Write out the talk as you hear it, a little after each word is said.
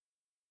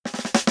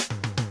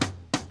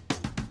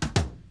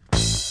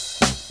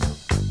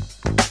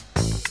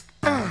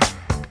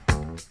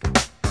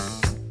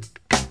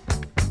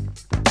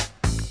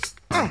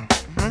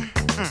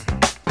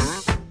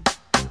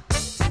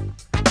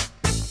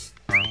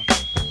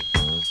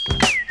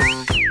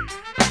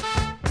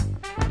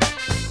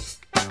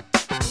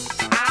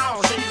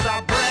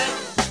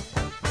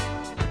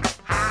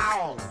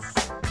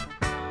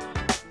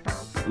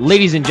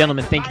Ladies and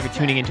gentlemen, thank you for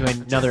tuning into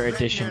another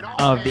edition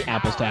of the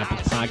Apples to Apples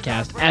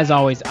podcast. As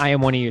always, I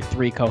am one of your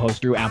three co-hosts,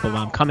 Drew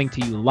Applebaum, coming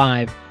to you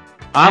live.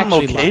 On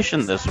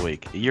location this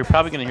week. You're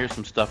probably going to hear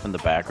some stuff in the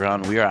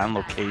background. We are on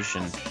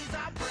location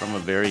from a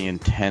very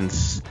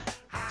intense...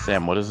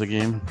 Sam, what is the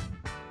game?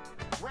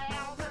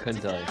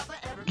 Couldn't tell you.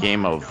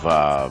 Game of...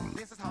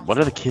 what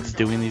are the kids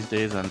doing these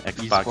days on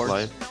Xbox Esports?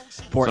 Live?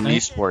 Fortnite? Some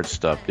esports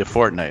stuff. Yeah,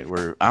 Fortnite.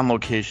 We're on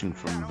location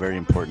from a very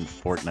important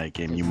Fortnite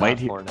game. You might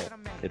hear... Fortnite.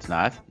 It's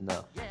not?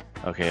 No.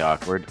 Okay,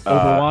 awkward.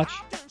 Overwatch?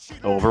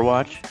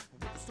 Overwatch?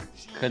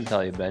 Couldn't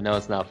tell you, but I know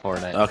it's not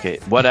Fortnite. Okay,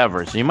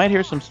 whatever. So you might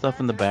hear some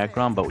stuff in the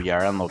background, but we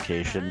are on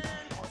location.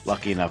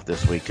 Lucky enough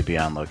this week to be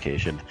on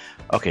location.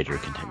 Okay, Drew,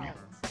 continue.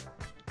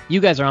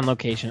 You guys are on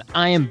location.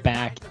 I am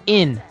back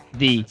in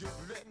the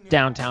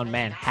downtown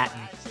Manhattan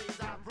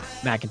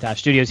Macintosh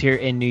Studios here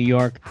in New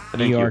York.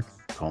 Thank you,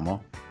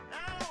 Como.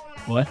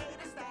 What?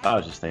 I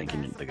was just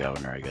thinking the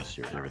governor, I guess.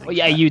 Everything. Well,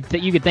 yeah, you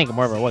could think of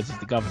whoever it was. It's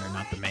the governor,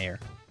 not the mayor.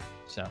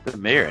 So The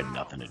mayor had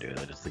nothing to do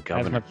with it. It's the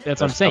governor.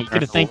 that's what I'm saying. You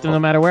could have thanked them no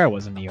matter where it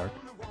was in New York.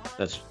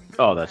 That's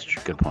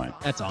true. Good point.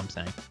 That's all I'm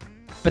saying.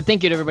 But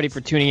thank you to everybody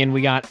for tuning in.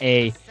 We got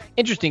a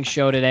interesting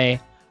show today.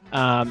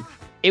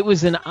 It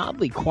was an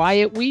oddly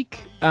quiet week.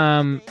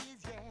 I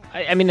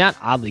mean, not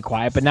oddly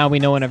quiet, but now we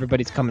know when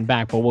everybody's coming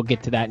back. But we'll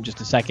get to that in just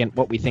a second,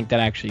 what we think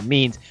that actually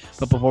means.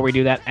 But before we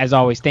do that, as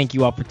always, thank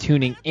you all for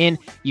tuning in.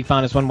 You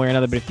found us one way or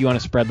another, but if you want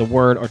to spread the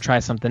word or try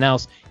something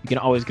else, you can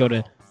always go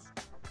to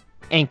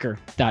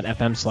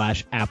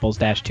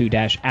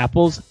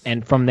anchor.fm/apples-2-apples.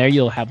 And from there,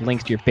 you'll have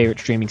links to your favorite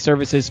streaming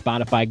services,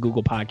 Spotify,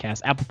 Google Podcasts,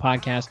 Apple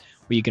Podcasts,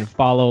 where you can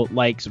follow,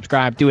 like,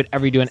 subscribe, do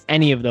whatever you do in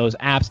any of those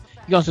apps.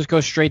 You can also just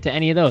go straight to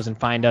any of those and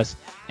find us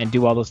and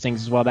do all those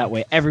things as well. That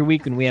way, every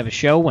week when we have a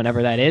show,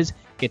 whenever that is,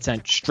 gets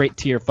sent straight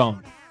to your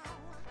phone. I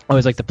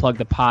always like to plug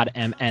the Pod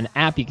MN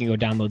app. You can go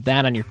download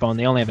that on your phone.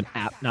 They only have an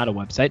app, not a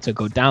website, so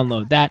go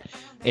download that.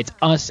 It's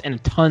us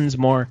and tons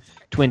more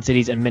Twin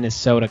Cities and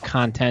Minnesota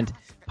content,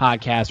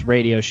 podcasts,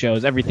 radio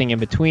shows, everything in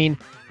between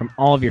from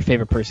all of your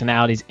favorite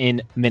personalities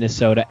in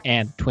Minnesota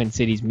and Twin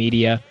Cities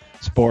media.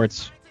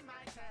 Sports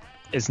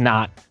is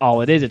not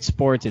all it is. It's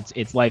sports,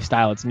 it's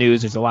lifestyle, it's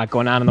news. There's a lot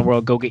going on in the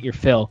world. Go get your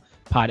fill,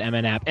 Pod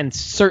MN app. And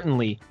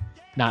certainly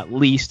not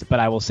least, but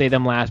I will say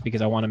them last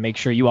because I want to make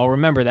sure you all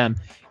remember them,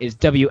 is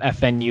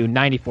WFNU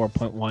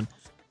 94.1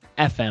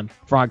 FM,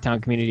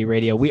 Frogtown Community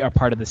Radio. We are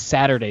part of the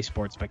Saturday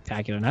Sports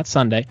Spectacular, not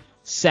Sunday.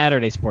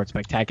 Saturday Sports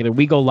Spectacular.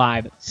 We go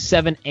live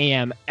 7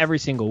 a.m. every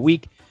single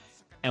week,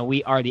 and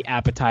we are the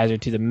appetizer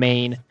to the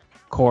main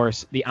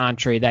course, the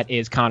entree that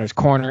is Connor's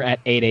Corner at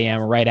 8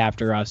 a.m. right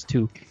after us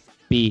to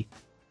be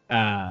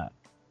I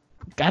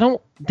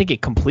don't think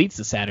it completes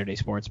the Saturday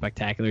Sports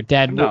Spectacular.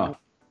 Dad, No.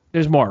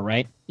 There's more,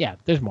 right? Yeah,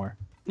 there's more.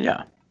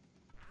 Yeah.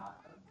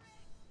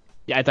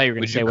 Yeah, I thought you were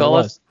going to Would say you what it call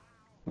was. us?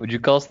 Would you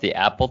call us the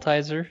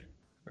appetizer?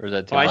 Or is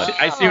that too Oh, much?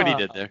 I see what he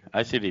did there.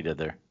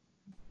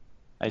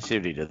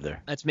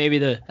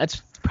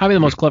 That's probably the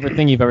most clever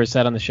thing you've ever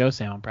said on the show,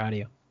 Sam. I'm proud of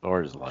you.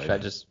 Or his life. Should I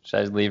just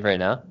leave right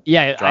now?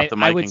 Yeah, Drop the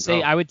mic I would and say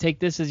go. I would take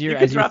this as your You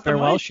can drop the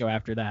farewell mic. show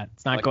after that.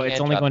 It's I not can't it's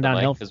only drop going the mic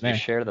downhill from because we there.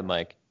 share the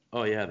mic.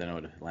 Oh, yeah, then it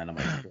would land on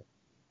my...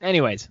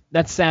 Anyways,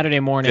 that's Saturday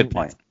morning. Good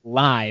point. That's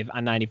live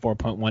on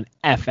 94.1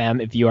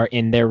 FM if you are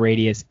in their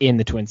radius in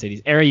the Twin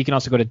Cities area. You can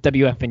also go to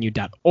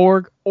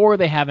WFNU.org, or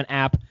they have an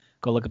app.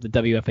 Go look up the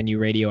WFNU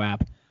radio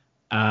app.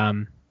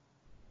 I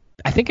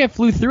think I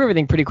flew through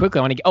everything pretty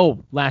quickly.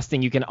 Last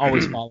thing, you can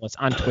always follow us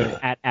on Twitter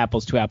at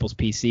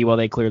Apples2ApplesPC while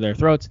they clear their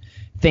throats.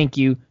 Thank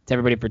you to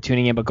everybody for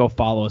tuning in, but go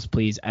follow us,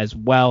 please, as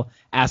well.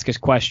 Ask us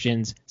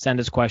questions,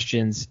 send us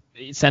comments,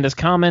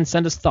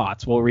 send us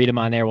thoughts. We'll read them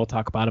on air. We'll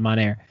talk about them on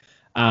air.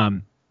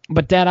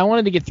 But, Dad, I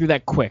wanted to get through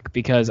that quick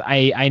because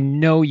I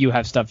know you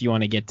have stuff you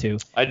want to get to.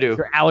 I do.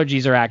 Your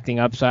allergies are acting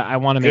up, so I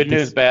want to make Good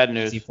news, this bad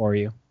news. easy for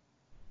you.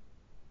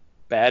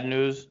 Bad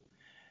news,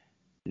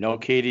 no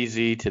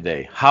KDZ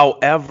today.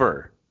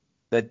 However,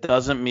 that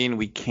doesn't mean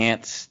we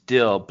can't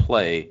still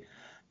play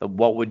the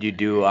What Would You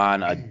Do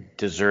on a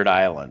Desert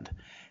Island.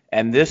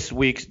 And this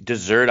week's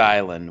Desert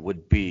Island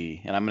would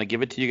be, and I'm going to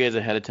give it to you guys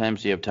ahead of time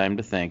so you have time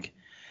to think.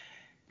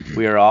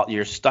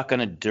 You're stuck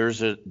on a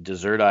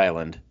desert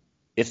island.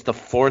 It's the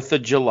 4th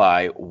of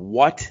July.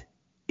 What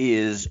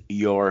is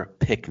your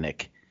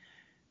picnic?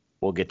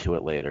 We'll get to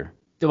it later.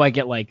 Do I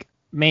get, like,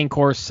 main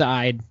course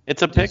side?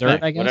 It's a Dessert,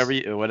 picnic. I guess?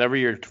 Whatever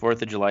your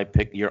 4th of July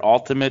your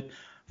ultimate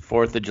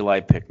 4th of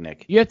July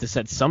picnic. You have to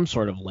set some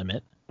sort of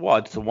limit. Well,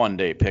 it's a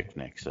one-day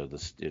picnic, so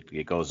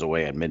it goes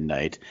away at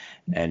midnight,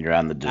 and you're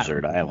on the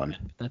desert island.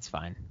 That's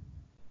fine.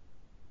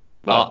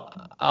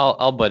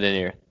 I'll butt in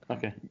here.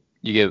 Okay.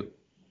 You get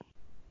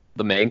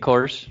the main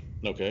course,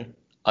 Okay.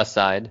 a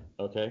side,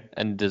 Okay.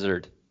 and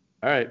dessert.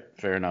 All right.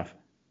 Fair enough.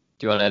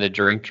 Do you want to add a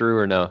drink, Drew,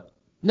 or no?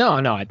 No,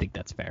 I think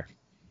that's fair.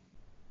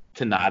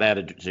 To not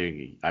add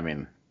I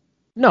mean,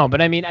 No,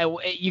 but I mean,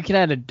 you can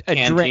add a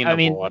Canteen drink. I of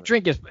mean, water.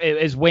 drink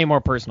is way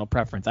more personal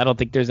preference. I don't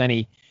think there's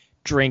any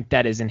drink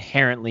that is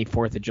inherently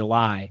 4th of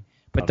July,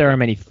 but there Okay. are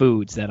many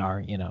foods that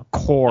are,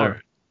 core All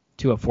right.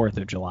 to a 4th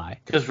of July.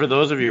 Because for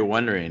those of you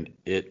wondering,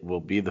 it will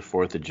be the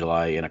 4th of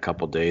July in a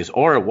couple days,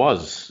 or it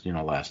was,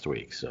 last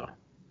week. So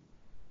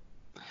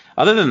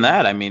other than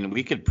that, I mean,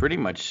 we could pretty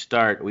much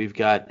start. We've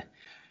got,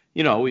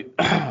 we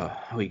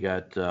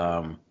got,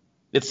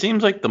 it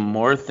seems like the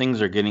more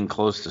things are getting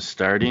close to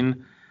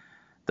starting,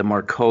 the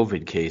more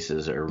COVID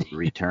cases are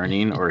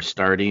returning or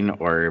starting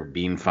or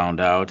being found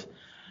out.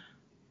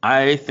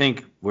 I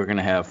think we're going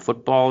to have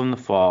football in the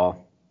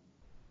fall.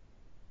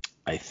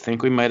 I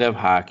think we might have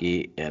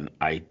hockey, and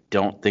I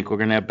don't think we're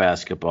going to have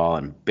basketball.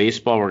 And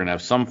baseball, we're going to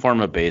have some form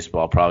of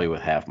baseball, probably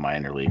with half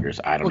minor leaguers.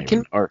 I don't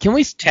even. Can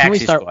we start?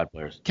 Squad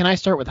players. Can I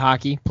start with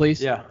hockey,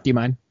 please? Yeah. Do you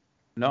mind?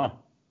 No.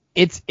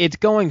 It's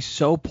going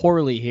so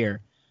poorly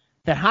here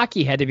that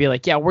hockey had to be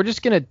like, yeah, we're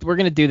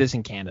gonna do this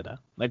in Canada.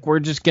 Like, we're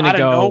just gonna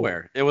go out of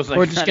nowhere. It was like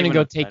we're just gonna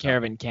go take care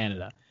of it in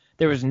Canada.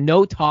 There was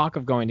no talk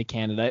of going to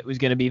Canada. It was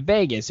going to be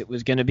Vegas. It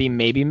was going to be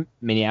maybe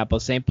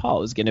Minneapolis, St. Paul.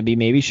 It was going to be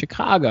maybe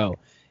Chicago.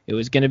 It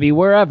was going to be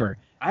wherever.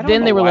 I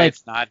don't know why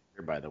it's not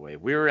here, by the way.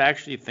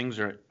 Things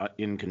are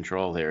in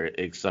control there,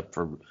 except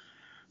for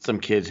some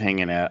kids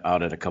hanging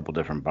out at a couple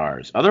different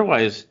bars.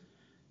 Otherwise,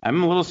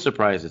 I'm a little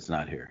surprised it's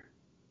not here.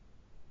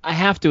 I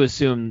have to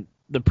assume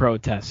the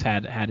protests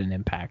had an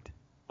impact.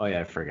 Oh,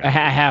 yeah, I forgot. I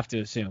have to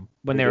assume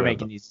when they were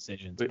making these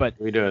decisions. But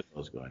we do have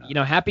those going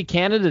on. Happy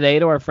Canada Day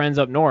to our friends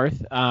up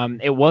north.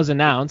 It was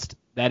announced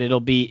that it'll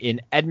be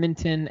in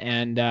Edmonton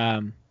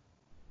and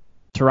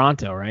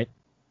Toronto, right?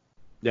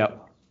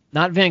 Yep.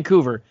 Not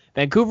Vancouver.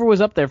 Vancouver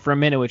was up there for a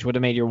minute, which would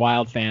have made your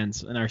Wild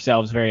fans and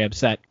ourselves very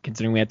upset,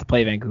 considering we had to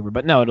play Vancouver.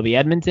 But no, it'll be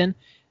Edmonton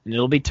and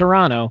it'll be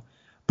Toronto.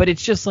 But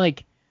it's just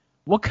like,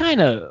 what kind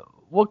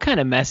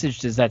of message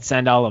does that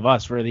send all of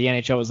us? Where the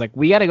NHL was like,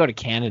 we got to go to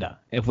Canada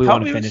if we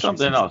want to finish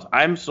something else.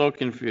 I'm so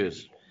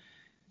confused.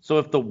 So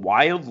if the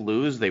Wild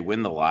lose, they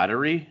win the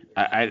lottery.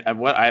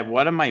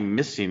 What am I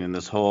missing in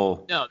this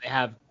whole? No, they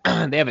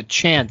have a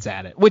chance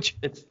at it, which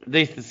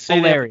they say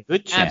hilarious, they have a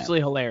good chance. Absolutely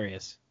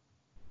hilarious.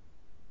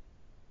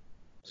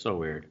 So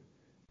weird.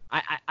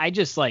 I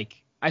just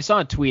I saw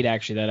a tweet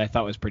actually that I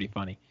thought was pretty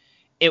funny.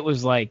 It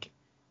was like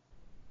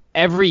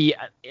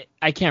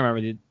I can't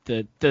remember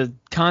the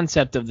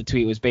concept of the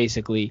tweet was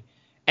basically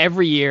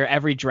every year,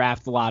 every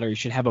draft lottery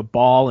should have a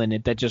ball in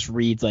it that just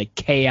reads like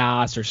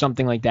chaos or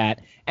something like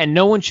that. And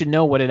no one should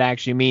know what it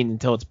actually means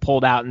until it's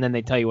pulled out and then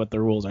they tell you what the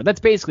rules are.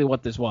 That's basically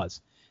what this was.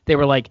 They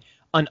were like,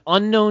 an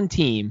unknown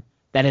team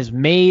that has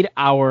made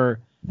our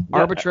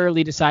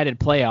arbitrarily decided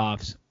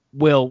playoffs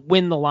will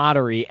win the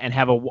lottery and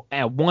have a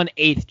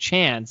 1/8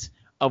 chance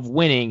of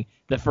winning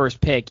the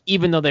first pick,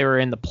 even though they were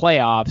in the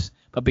playoffs.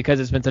 But because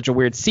it's been such a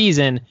weird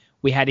season,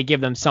 we had to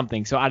give them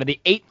something. So out of the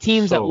 8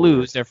 teams that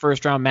lose their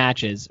first round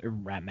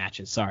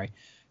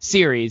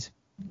series,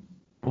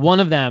 one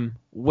of them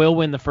will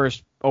win the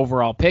first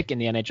overall pick in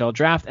the NHL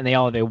draft, and they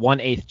all have a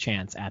 1/8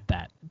 chance at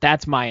that.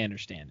 That's my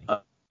understanding.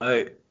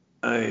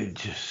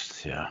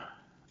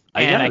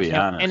 I gotta be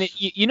honest. And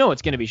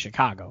it's going to be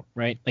Chicago,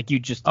 right? Like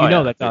that's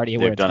already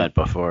where they've done it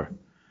before.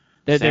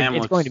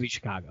 It's going to be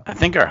Chicago. I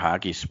think our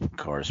hockey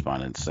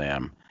correspondent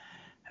Sam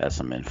has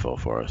some info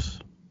for us.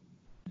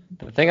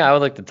 The thing I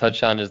would like to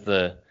touch on is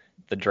the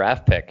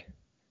draft pick,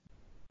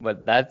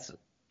 but that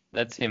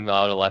seemed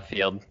out of left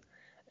field.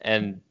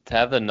 And to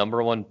have the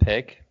number 1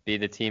 pick be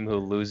the team who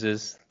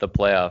loses the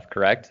playoff,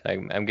 correct?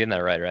 I'm getting that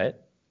right?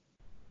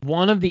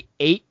 One of the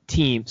 8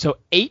 teams, so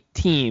 8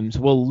 teams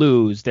will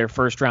lose their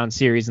first round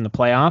series in the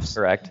playoffs.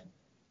 Correct.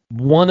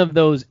 One of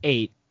those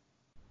 8,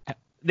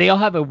 they all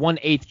have a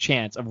 1/8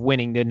 chance of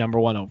winning the number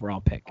 1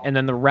 overall pick. And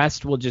then the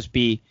rest will just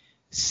be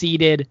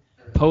seeded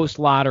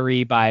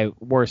post-lottery by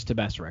worst to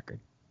best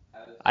record.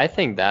 I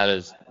think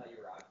I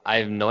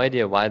have no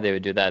idea why they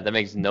would do that. That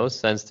makes no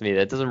sense to me.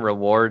 That doesn't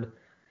reward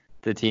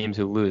the teams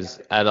who lose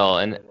at all.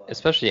 And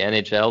especially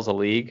NHL's a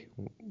league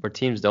where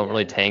teams don't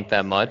really tank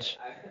that much.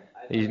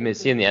 You may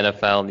see in the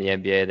NFL and the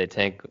NBA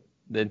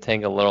they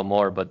tank a little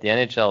more, but the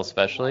NHL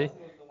especially,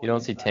 you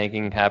don't see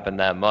tanking happen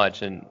that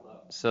much. And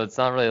so it's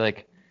not really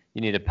like you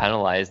need to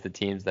penalize the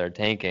teams that are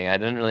tanking. I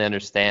didn't really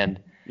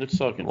understand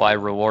why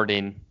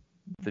rewarding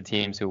the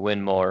teams who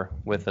win more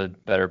with a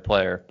better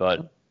player,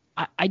 but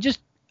I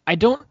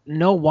don't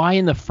know why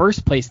in the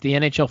first place the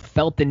NHL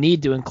felt the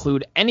need to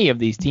include any of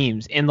these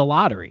teams in the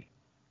lottery.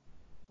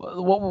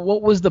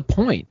 What was the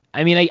point?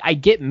 I mean, I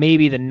get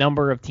maybe the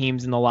number of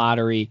teams in the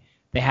lottery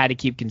they had to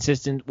keep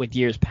consistent with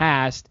years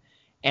past,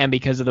 and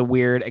because of the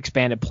weird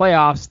expanded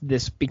playoffs,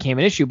 this became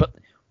an issue. But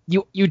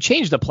you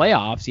change the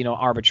playoffs,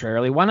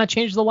 arbitrarily. Why not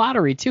change the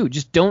lottery too?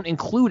 Just don't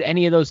include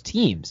any of those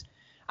teams.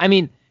 I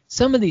mean,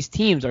 some of these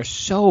teams are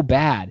so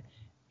bad,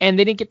 and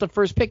they didn't get the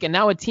first pick, and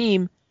now a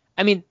team.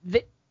 I mean,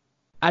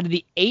 out of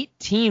the 8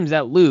 teams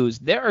that lose,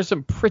 there are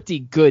some pretty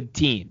good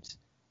teams.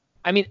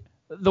 I mean,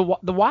 the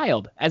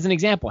Wild, as an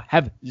example,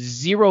 have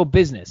zero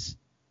business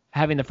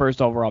having the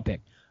first overall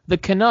pick. The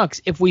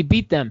Canucks, if we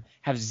beat them,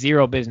 have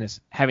zero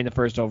business having the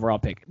first overall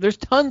pick. There's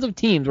tons of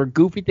teams where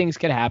goofy things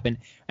could happen,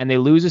 and they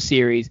lose a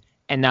series,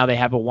 and now they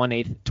have a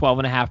 1/8,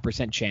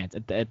 12.5% chance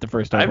at the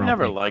first overall I've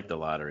never pick. liked the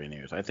lottery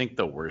news. I think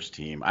the worst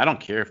team, I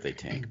don't care if they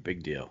tank,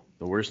 big deal.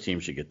 The worst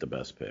team should get the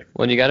best pick.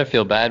 When you got to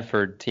feel bad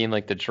for a team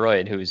like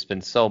Detroit, who's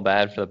been so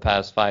bad for the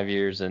past 5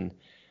 years, and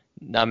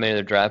not many of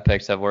their draft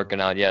picks have working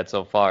out yet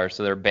so far.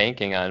 So they're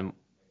banking on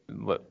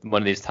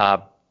one of these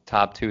top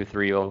 2,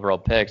 3 overall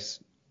picks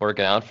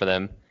working out for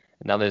them.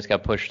 And now they just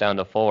got pushed down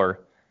to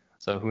 4.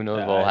 So who knows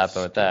what will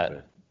happen with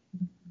that.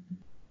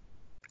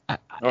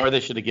 Or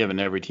they should have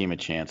given every team a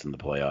chance in the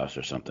playoffs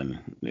or something.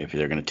 If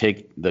they're going to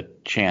take the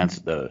chance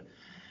to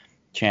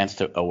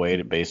away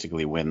to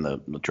basically win the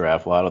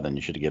draft lotto, then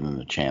you should have given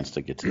them a chance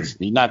to get to this.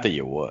 Not that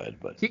you would,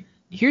 but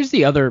Here's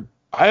the other.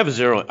 I have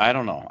zero. I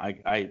don't know.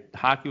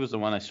 Hockey was the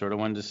one I sort of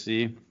wanted to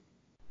see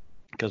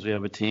because we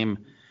have a team.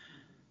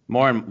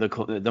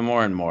 The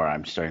more and more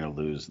I'm starting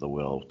to lose the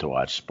will to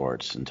watch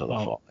sports until the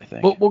fall, I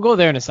think. We'll go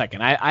there in a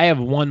second. I have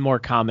one more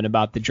comment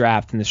about the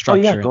draft and the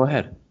structure. Oh, yeah, go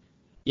ahead.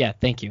 Yeah,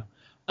 thank you.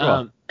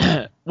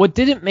 What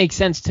didn't make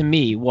sense to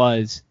me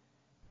was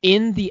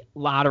in the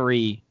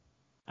lottery,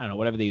 I don't know,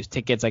 whatever they use,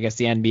 tickets, I guess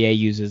the NBA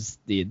uses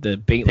the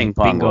Ping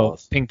pong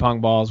balls. ping pong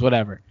balls,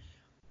 whatever.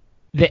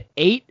 There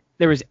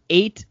was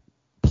 8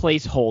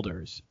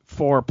 placeholders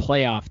for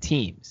playoff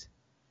teams,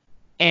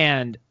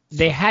 and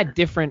they had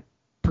different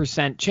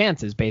percent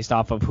chances based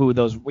off of who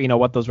those,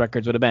 what those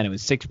records would have been. It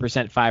was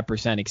 6%,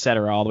 5%, et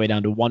cetera, all the way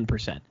down to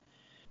 1%.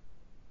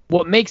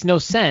 What makes no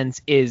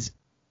sense is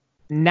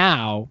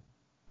now,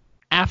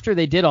 after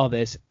they did all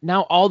this,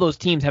 now all those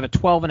teams have a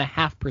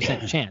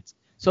 12.5% chance.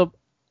 So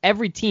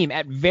every team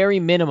at very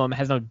minimum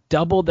has now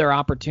doubled their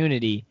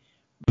opportunity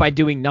by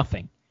doing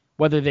nothing.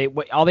 All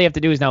they have to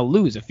do is now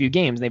lose a few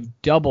games. They've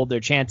doubled their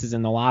chances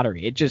in the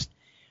lottery. It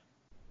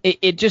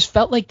just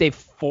felt like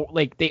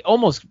they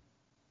almost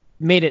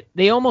made it.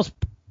 They almost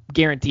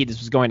guaranteed this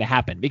was going to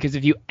happen, because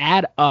if you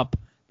add up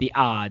the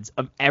odds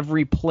of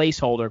every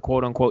placeholder,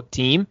 quote unquote,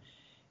 team,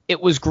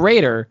 it was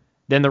greater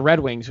than the Red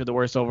Wings, with the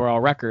worst overall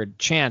record,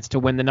 chance to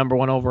win the number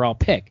 1 overall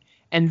pick.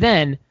 And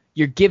then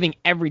you're giving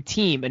every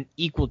team an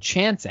equal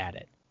chance at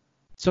it.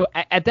 So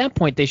at that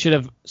point, they should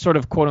have sort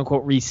of, quote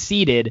unquote,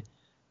 reseeded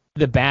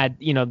the bad,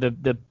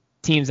 the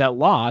teams that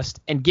lost,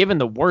 and given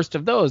the worst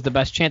of those the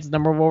best chance at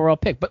number 1 overall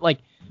pick. But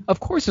of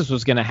course this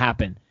was going to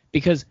happen,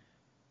 because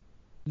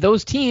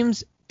those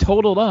teams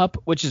totaled up,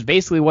 which is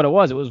basically what it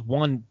was. It was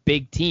one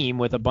big team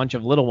with a bunch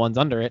of little ones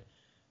under it,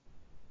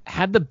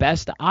 had the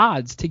best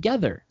odds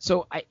together.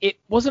 So it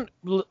wasn't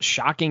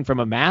shocking from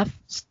a math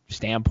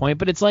standpoint,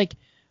 but it's like,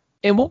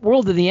 in what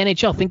world did the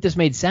NHL think this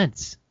made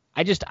sense?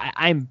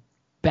 I'm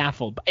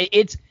baffled.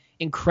 It's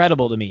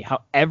incredible to me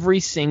how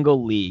every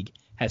single league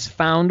has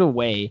found a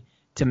way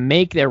to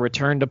make their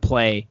return to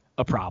play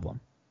a problem.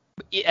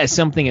 As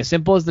something as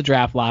simple as the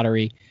draft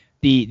lottery,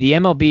 the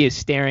MLB is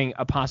staring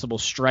a possible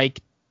strike,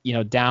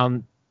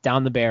 down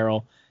the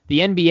barrel.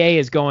 The NBA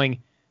is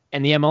going,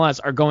 and the MLS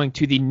are going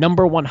to the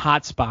number 1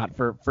 hotspot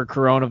for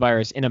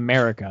coronavirus in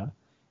America.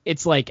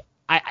 It's like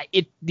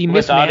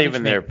without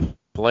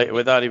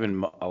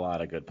even a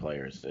lot of good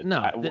players. The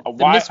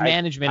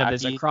mismanagement of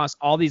this across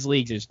all these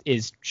leagues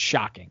is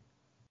shocking.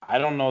 I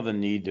don't know the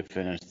need to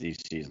finish these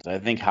seasons. I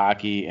think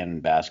hockey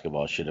and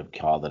basketball should have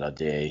called it a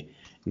day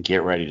and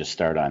get ready to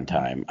start on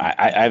time.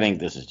 I think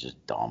this is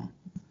just dumb,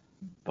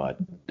 but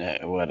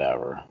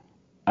whatever.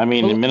 I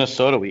mean, in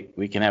Minnesota,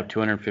 we can have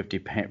 250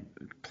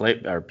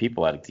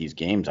 people at these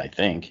games, I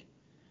think.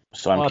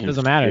 So it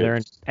doesn't matter. They're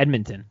in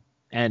Edmonton.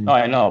 And no,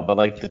 I know, but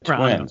like the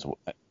Twins,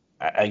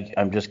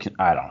 I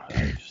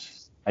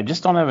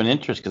just don't have an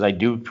interest, because I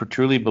do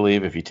truly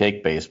believe if you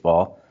take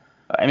baseball,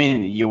 I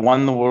mean, you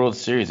won the World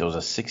Series. It was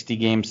a 60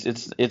 games.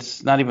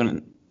 It's not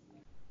even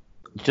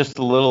just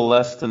a little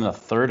less than a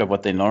third of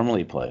what they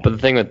normally play. But the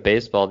thing with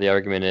baseball, the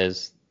argument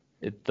is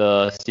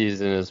the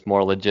season is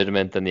more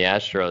legitimate than the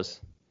Astros.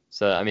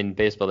 So, I mean,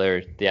 baseball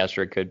there, the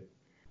Astros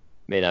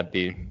may not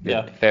be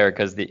fair,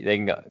 because you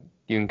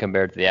can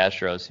compare it to the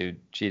Astros, who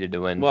cheated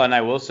to win. Well, and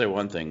I will say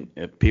one thing.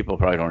 If people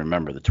probably don't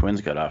remember, the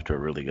Twins got off to a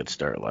really good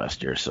start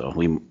last year. So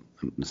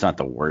it's not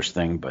the worst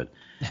thing, but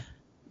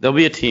there'll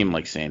be a team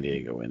like San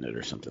Diego in it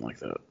or something like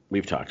that.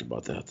 We've talked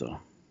about that, though.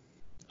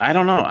 I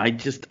don't know. I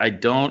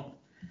don't.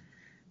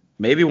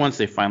 Maybe once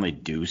they finally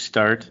do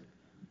start,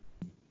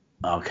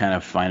 I'll kind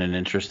of find an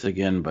interest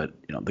again. But,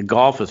 the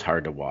golf is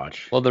hard to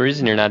watch. Well, the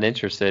reason you're not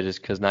interested is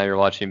because now you're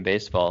watching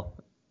baseball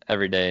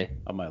every day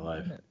of my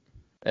life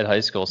at high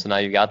school. So now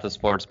you got the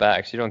sports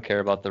back. So you don't care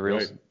about the real,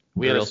 right.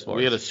 real sports.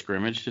 We had a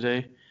scrimmage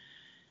today.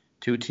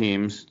 2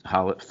 teams,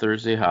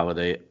 Thursday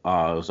holiday. It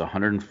was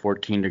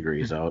 114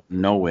 degrees out,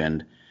 no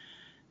wind.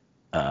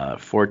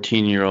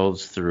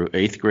 14-year-olds through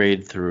 8th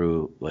grade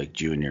through like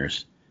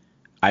juniors.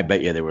 I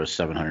bet you there were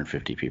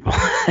 750 people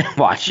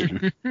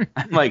watching.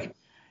 I'm like,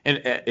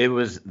 it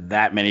was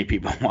that many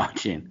people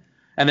watching.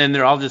 And then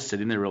they're all just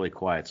sitting there really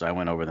quiet. So I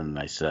went over them and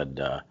I said,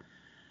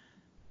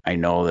 I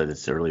know that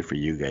it's early for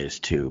you guys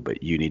too,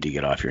 but you need to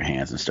get off your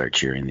hands and start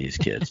cheering these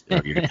kids.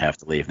 You're going to have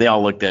to leave. They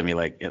all looked at me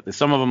like,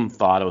 some of them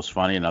thought it was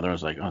funny and others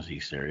was like, oh, is he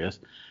serious?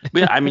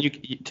 But I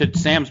mean, to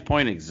Sam's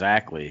point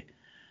exactly,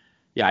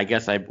 Yeah, I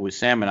guess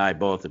Sam and I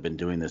both have been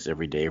doing this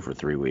every day for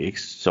 3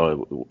 weeks,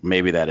 so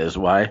maybe that is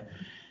why.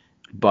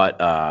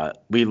 But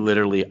we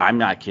literally, I'm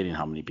not kidding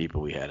how many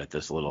people we had at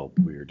this little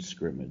weird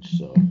scrimmage.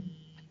 So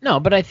No,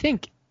 but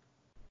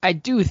I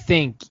do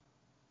think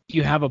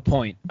you have a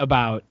point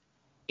about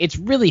it's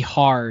really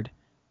hard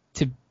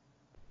to,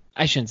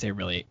 I shouldn't say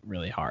really,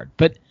 really hard,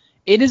 but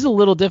it is a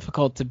little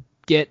difficult to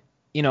get,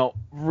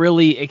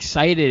 really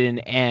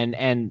excited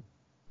and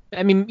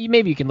I mean,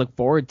 maybe you can look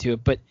forward to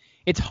it, but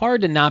it's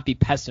hard to not be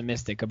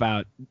pessimistic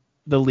about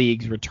the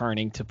leagues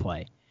returning to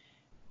play.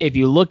 If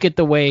you look at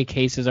the way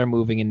cases are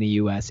moving in the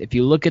U.S., if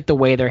you look at the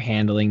way they're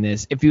handling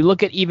this, if you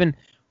look at even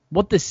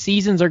what the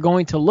seasons are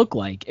going to look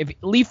like, if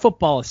leave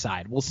football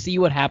aside, we'll see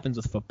what happens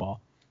with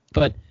football.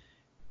 But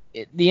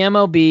the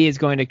MLB is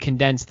going to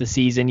condense the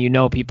season.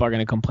 People are going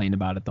to complain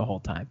about it the whole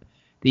time.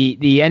 The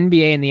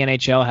NBA and the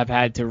NHL have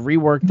had to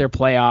rework their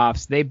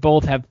playoffs. They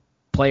both have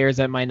players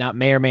that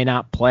may or may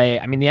not play.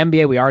 I mean, the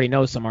NBA, we already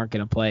know some aren't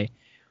going to play.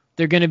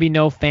 They're going to be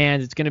no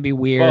fans. It's going to be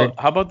weird. Well,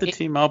 how about the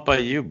team out by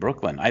you,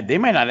 Brooklyn? They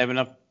might not have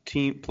enough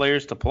team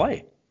players to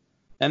play,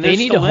 and they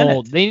need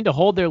to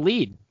hold their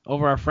lead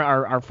over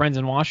our friends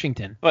in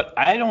Washington. But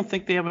I don't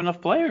think they have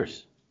enough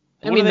players.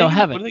 They'll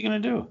have it. What are they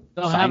going to do?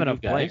 They'll have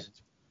enough players.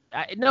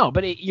 No,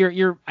 but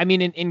you're. I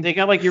mean, they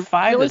got like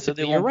 5 that said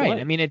they won't right.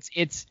 play. I mean,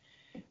 it's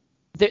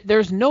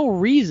there's no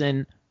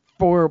reason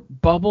for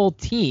bubble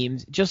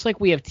teams, just like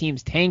we have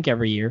teams tank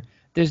every year.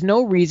 There's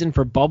no reason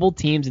for bubble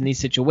teams in these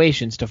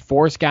situations to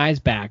force guys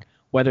back,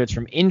 whether it's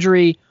from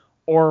injury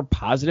or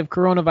positive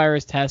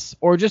coronavirus tests,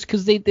 or just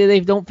because they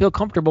don't feel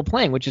comfortable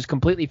playing, which is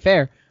completely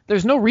fair.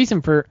 There's no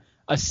reason for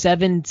a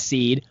 7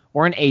 seed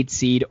or an 8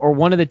 seed or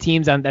one of the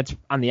teams that's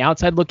on the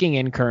outside looking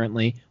in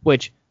currently,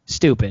 which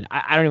stupid.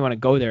 I don't even want to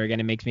go there again.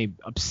 It makes me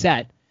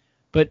upset.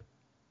 But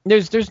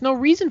there's no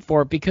reason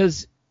for it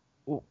because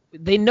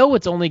they know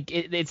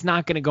it's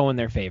not going to go in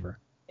their favor.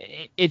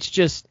 It's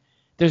just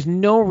there's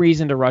no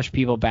reason to rush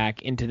people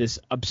back into this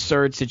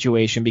absurd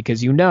situation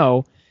because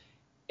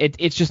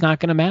it's just not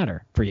going to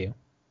matter for you.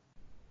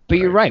 But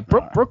you're right.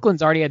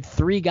 Brooklyn's already had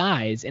 3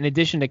 guys, in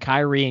addition to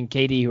Kyrie and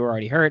KD, who are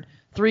already hurt,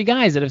 3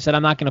 guys that have said,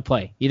 I'm not going to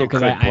play, either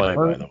because I'm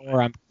hurt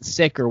or I'm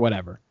sick or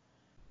whatever.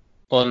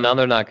 Well, now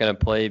they're not going to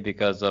play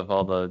because of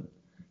all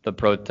the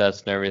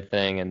protests and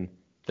everything, and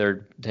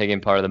they're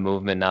taking part of the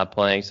movement, not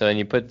playing. So when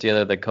you put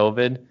together the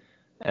COVID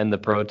and the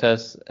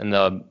protests and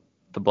the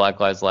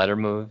Black Lives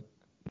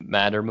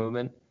Matter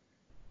movement,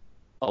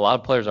 a lot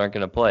of players aren't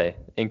going to play,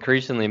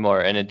 increasingly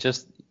more. And it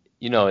just,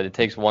 it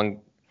takes one,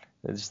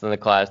 just in the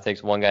class,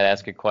 takes one guy to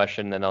ask a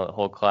question, then the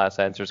whole class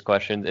answers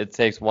questions. It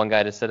takes one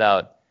guy to sit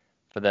out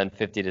for then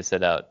 50 to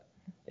sit out.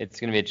 It's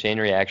going to be a chain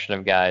reaction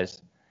of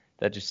guys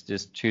that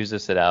just choose to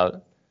sit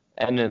out.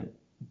 And the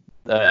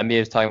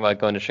NBA is talking about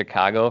going to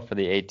Chicago for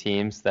the 8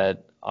 teams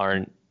that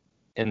aren't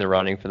in the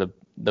running for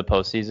the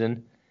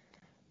postseason.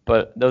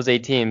 But those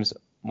 8 teams,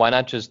 why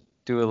not just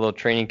do a little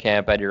training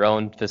camp at your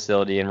own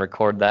facility and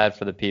record that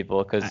for the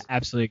people? Because I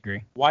absolutely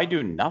agree. Why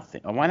do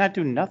nothing? Why not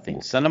do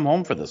nothing? Send them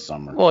home for the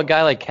summer. Well, a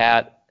guy like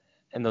Cat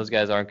and those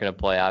guys aren't going to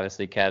play.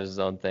 Obviously, Cat has his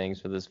own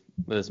things with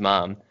his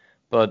mom.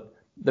 But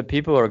the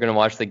people who are going to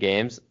watch the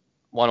games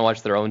want to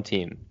watch their own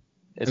team.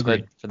 It's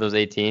good for those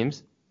 8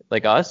 teams.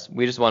 Like us,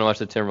 we just want to watch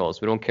the Timberwolves.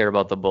 We don't care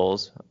about the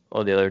Bulls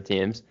or the other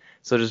teams.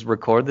 So just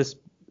record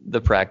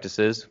the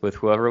practices with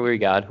whoever we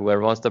got,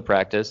 whoever wants to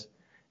practice,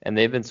 and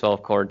they've been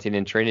self-quarantining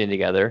and training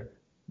together,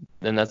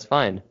 then that's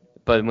fine.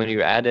 But when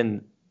you add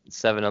in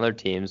 7 other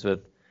teams with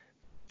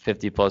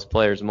 50-plus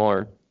players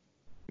more,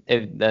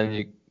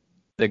 then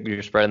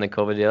you're spreading the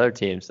COVID to the other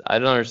teams. I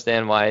don't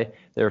understand why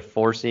they're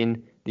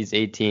forcing these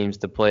 8 teams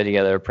to play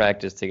together or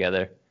practice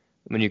together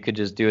when you could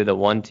just do the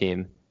one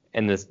team,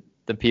 and the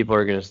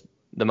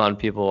amount of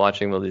people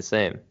watching will be the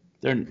same.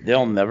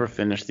 They'll never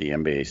finish the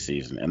NBA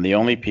season, and the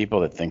only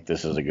people that think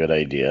this is a good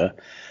idea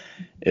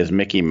is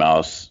Mickey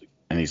Mouse,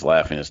 and he's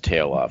laughing his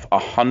tail off.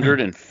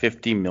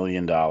 $150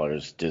 million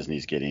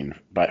Disney's getting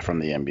from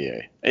the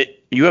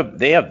NBA.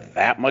 They have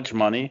that much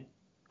money?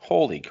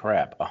 Holy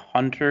crap!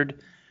 $150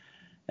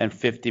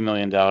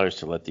 million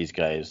to let these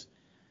guys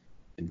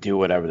do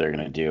whatever they're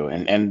going to do,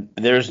 and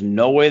there's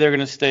no way they're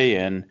going to stay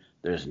in.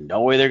 There's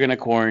no way they're going to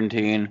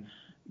quarantine.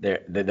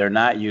 They're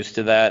not used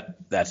to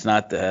that. That's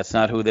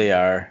not who they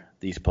are.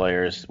 These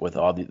players with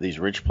all these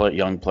rich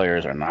young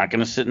players are not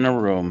going to sit in a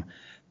room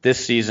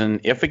this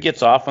season. If it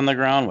gets off on the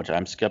ground, which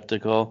I'm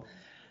skeptical,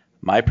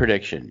 my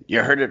prediction,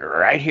 you heard it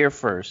right here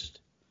first,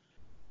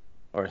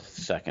 or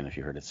second if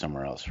you heard it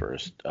somewhere else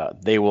first,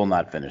 they will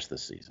not finish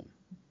this season.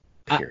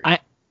 Period.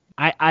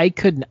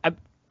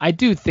 I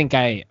do think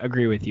I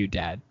agree with you,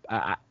 Dad.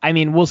 I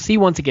mean, we'll see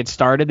once it gets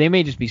started. They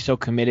may just be so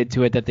committed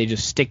to it that they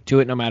just stick to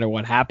it no matter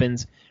what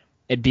happens.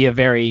 It'd be a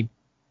very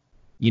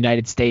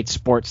United States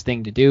sports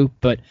thing to do,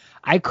 but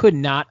I could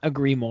not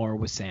agree more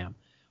with Sam.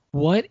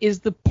 What is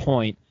the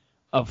point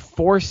of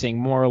forcing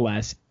more or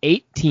less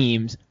 8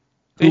 teams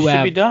who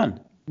have be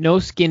done. No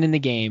skin in the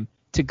game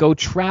to go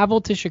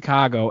travel to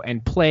Chicago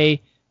and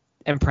play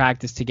and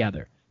practice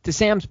together? To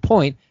Sam's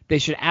point, they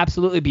should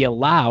absolutely be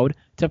allowed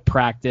to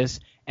practice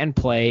and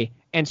play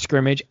and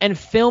scrimmage and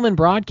film and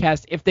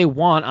broadcast if they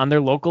want on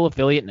their local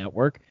affiliate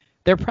network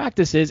their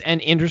practices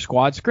and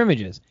inter-squad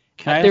scrimmages.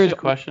 Can I ask a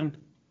question?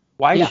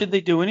 Why should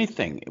they do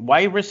anything?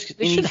 Why risk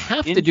They any shouldn't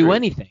have to injury? do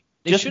anything.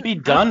 They Just shouldn't be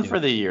have done to. for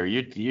the year.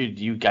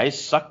 You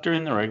guys suck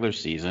during the regular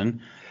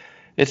season.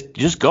 It's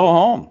just go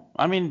home.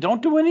 I mean,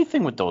 don't do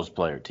anything with those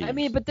player teams. I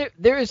mean, but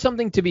there is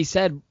something to be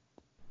said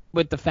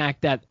with the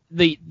fact that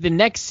the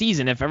next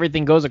season, if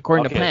everything goes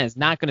according to plan, is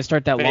not going to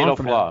start that long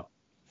from now.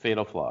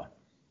 Fatal flaw.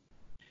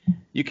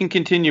 You can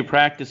continue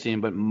practicing,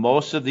 but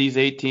most of these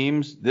 8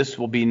 teams, this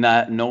will be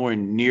nowhere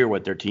near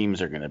what their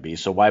teams are going to be.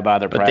 So why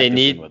bother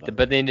practicing with them?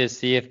 But they need to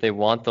see if they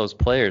want those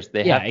players.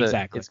 They have to.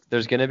 Exactly.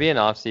 There's going to be an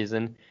off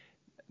season.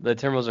 The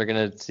Timberwolves are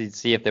going to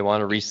see if they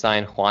want to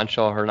re-sign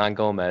Juancho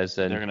Hernan-Gomez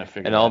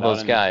and all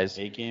those guys.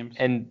 8 games.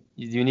 And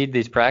you need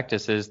these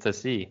practices to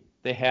see.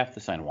 They have to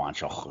sign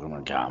Juancho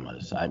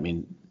Hernan-Gomez. I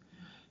mean,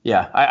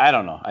 yeah, I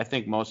don't know. I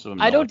think most of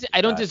them. I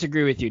don't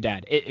disagree with you,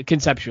 Dad.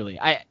 Conceptually,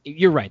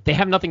 you're right. They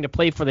have nothing to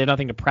play for. They have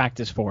nothing to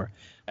practice for.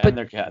 But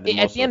at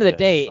the end of the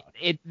day,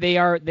 they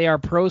are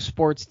pro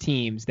sports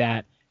teams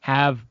that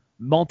have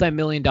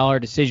multi-million-dollar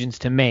decisions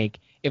to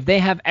make. If they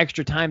have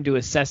extra time to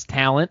assess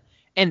talent,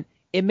 and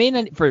it may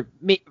not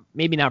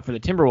maybe not for the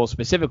Timberwolves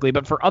specifically,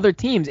 but for other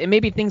teams, it may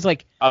be things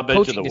like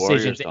coaching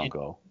decisions. Don't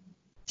go.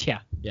 Yeah.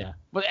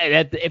 But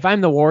if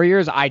I'm the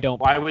Warriors, I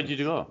don't. Why would you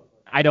go?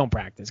 I don't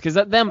practice because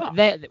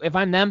if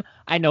I'm them,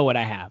 I know what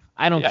I have.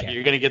 I don't care.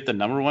 You're going to get the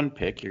number 1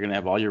 pick. You're going to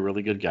have all your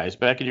really good guys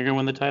back, and you're going to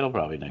win the title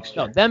probably next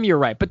year. No, them you're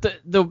right. But the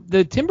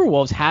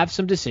Timberwolves have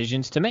some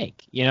decisions to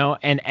make,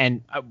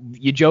 and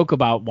you joke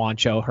about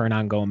Juancho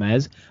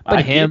Hernan-Gomez,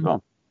 but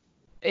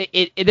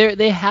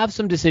they have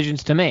some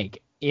decisions to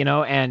make,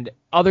 and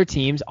other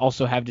teams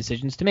also have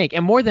decisions to make.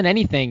 And more than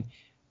anything,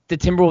 the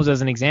Timberwolves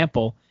as an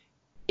example,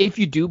 if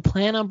you do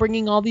plan on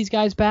bringing all these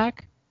guys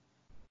back,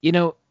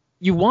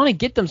 you want to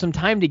get them some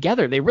time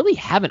together. They really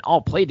haven't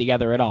all played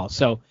together at all.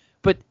 So,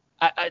 but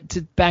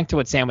back to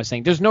what Sam was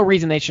saying, there's no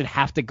reason they should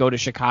have to go to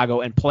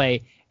Chicago and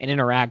play and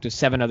interact with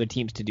 7 other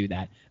teams to do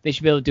that. They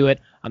should be able to do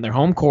it on their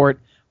home court.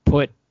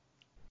 Put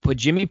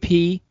Jimmy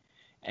P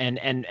and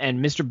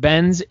Mr.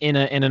 Benz in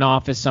an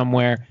office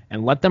somewhere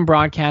and let them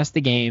broadcast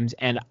the games.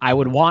 And I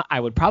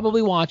would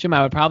probably watch them.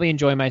 I would probably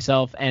enjoy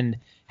myself and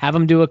have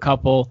them do a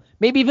couple,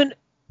 maybe even.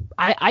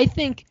 I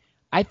think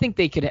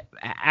they could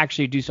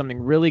actually do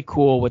something really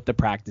cool with the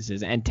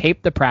practices and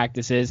tape the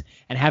practices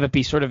and have it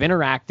be sort of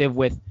interactive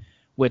with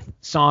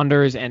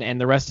Saunders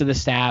and the rest of the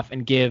staff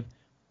and give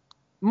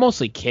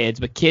mostly kids,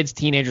 but kids,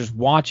 teenagers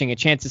watching a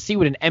chance to see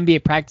what an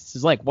NBA practice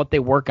is like, what they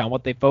work on,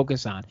 what they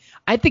focus on.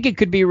 I think it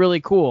could be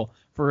really cool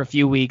for a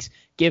few weeks,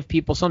 give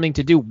people something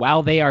to do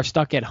while they are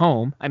stuck at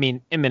home. I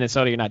mean, in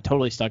Minnesota, you're not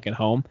totally stuck at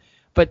home,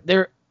 but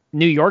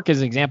New York, as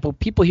an example,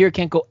 people here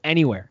can't go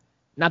anywhere.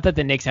 Not that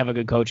the Knicks have a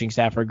good coaching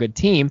staff or a good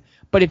team,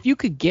 but if you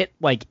could get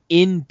like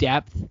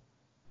in-depth,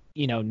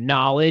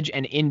 knowledge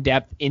and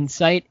in-depth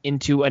insight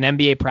into an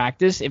NBA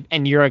practice,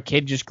 and you're a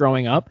kid just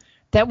growing up,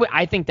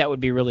 I think that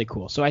would be really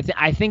cool. So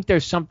I think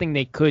there's something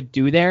they could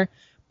do there,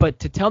 but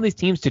to tell these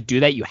teams to do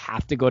that, you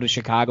have to go to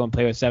Chicago and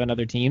play with 7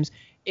 other teams.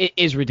 It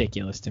is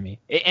ridiculous to me,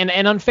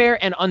 and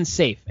unfair and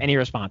unsafe and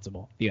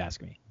irresponsible, if you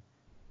ask me.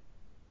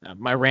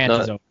 My rant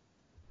is over.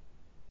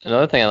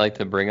 Another thing I like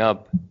to bring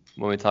up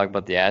when we talk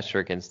about the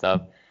asterisk and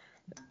stuff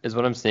is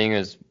what I'm seeing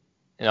is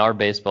in our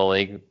baseball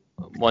league,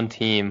 one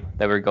team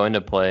that we're going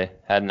to play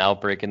had an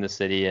outbreak in the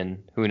city,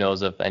 and who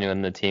knows if anyone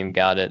in the team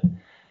got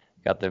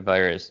the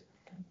virus.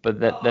 But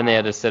then they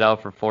had to sit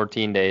out for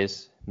 14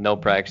 days, no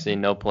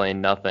practicing, no playing,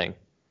 nothing.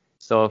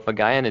 So if a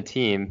guy on a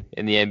team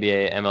in the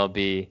NBA,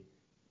 MLB,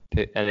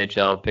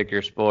 NHL, pick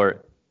your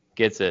sport,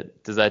 gets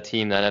it, does that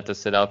team then have to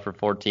sit out for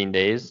 14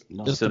 days?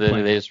 No. So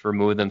then they just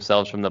remove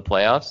themselves from the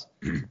playoffs?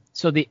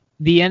 So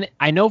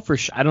I know for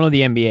sure, I don't know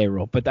the NBA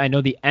rule, but I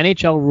know the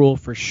NHL rule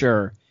for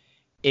sure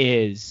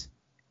is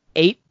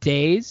 8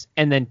 days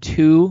and then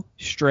 2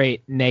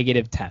 straight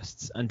negative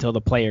tests until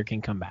the player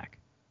can come back.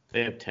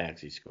 They have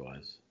taxi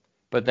squads.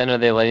 But then are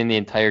they letting the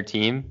entire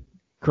team?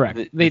 Correct.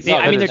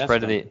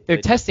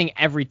 They're testing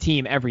every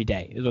team every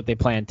day is what they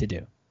plan to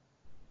do.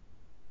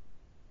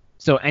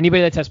 So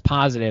anybody that tests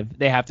positive,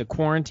 they have to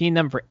quarantine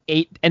them for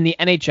 8, and the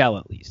NHL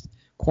at least,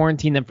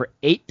 quarantine them for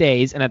 8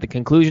 days, and at the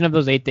conclusion of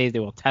those 8 days, they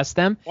will test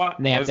them,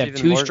 and they have to have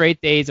 2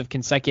 straight days of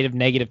consecutive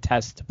negative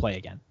tests to play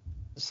again.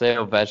 Say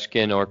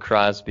Ovechkin or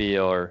Crosby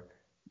or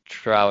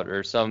Trout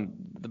or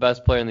the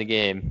best player in the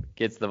game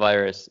gets the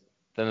virus,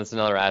 then it's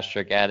another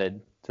asterisk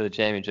added to the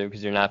championship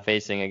because you're not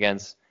facing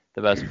against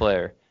the best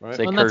player. Right.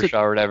 Say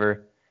Kershaw or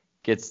whatever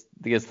gets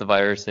the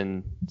virus,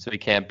 and so he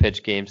can't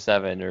pitch Game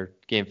 7 or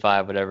Game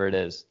 5, whatever it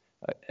is.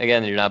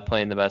 Again, you're not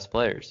playing the best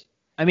players.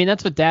 I mean,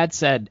 that's what Dad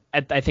said,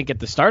 I think, at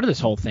the start of this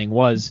whole thing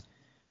was,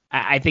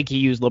 I think he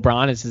used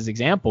LeBron as his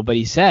example, but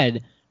he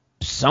said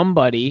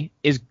somebody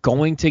is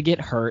going to get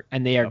hurt,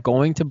 and they are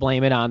going to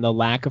blame it on the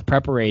lack of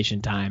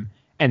preparation time,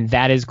 and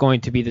that is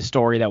going to be the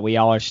story that we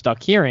all are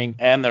stuck hearing.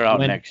 And they're out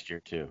next year,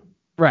 too.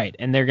 Right,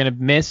 and they're going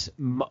to miss,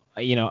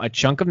 a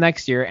chunk of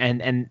next year,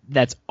 and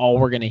that's all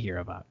we're going to hear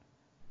about.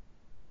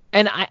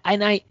 And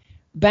I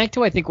back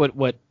to I think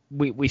what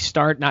we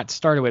not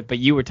started with, but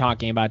you were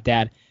talking about,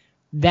 Dad.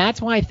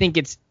 That's why I think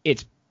it's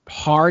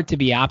hard to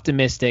be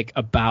optimistic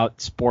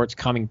about sports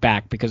coming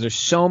back, because there's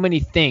so many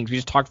things. We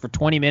just talked for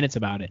 20 minutes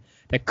about it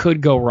that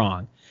could go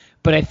wrong.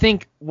 But I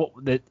think what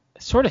the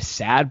sort of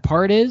sad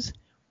part is,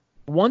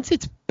 once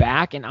it's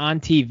back and on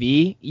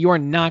TV, you are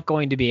not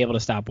going to be able to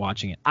stop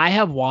watching it. I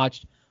have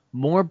watched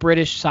more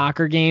British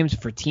soccer games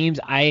for teams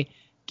I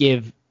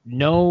give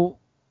no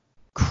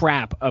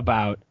crap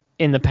about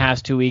in the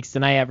past 2 weeks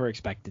than I ever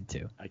expected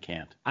to. I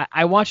can't.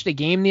 I watched a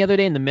game the other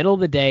day in the middle of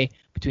the day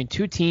between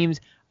two teams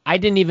I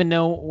didn't even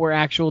know were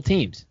actual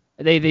teams.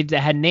 They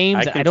had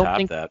names. I don't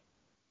think that.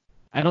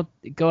 I don't.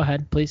 Go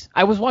ahead, please.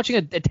 I was watching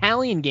an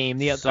Italian game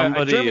a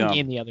German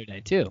game the other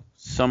day too.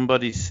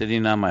 Somebody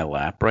sitting on my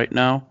lap right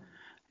now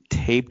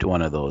taped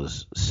one of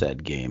those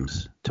said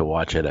games to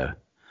watch at a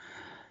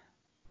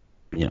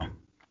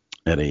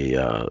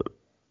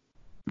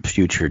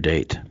future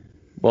date.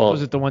 Well,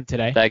 was it the one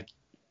today?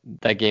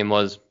 That game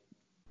was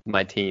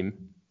my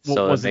team,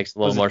 so it makes a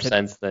little more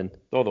sense than.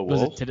 Oh, the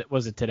Wolves.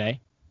 Was it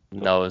today?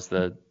 No, it was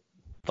the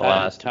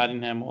last.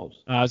 Tottenham Wolves.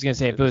 I was gonna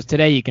say, if it was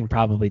today, you can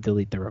probably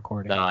delete the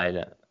recording.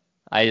 No,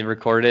 I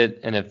record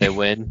it, and if they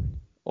win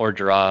or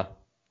draw,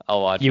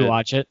 I'll watch it. You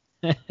watch it.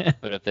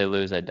 But if they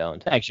lose, I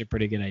don't. Actually, a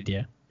pretty good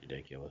idea.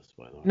 Ridiculous,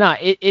 by the way. No,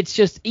 it's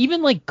just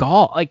even like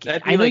golf. Like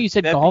I know you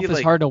said golf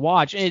is hard to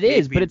watch, and it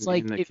is, but it's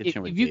like if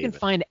you can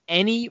find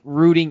any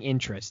rooting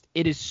interest,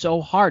 it is so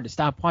hard to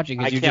stop watching.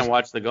 I can't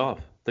watch the golf.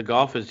 The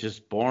golf is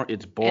just boring.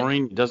 It's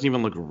boring. It doesn't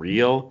even look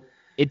real.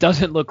 It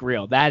doesn't look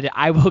real. That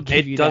I will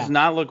give you. It does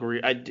not look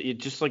real.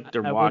 It's just like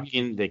they're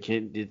walking. They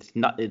can't. It's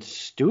not. It's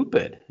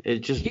stupid. It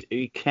just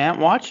you can't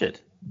watch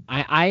it.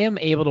 I am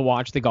able to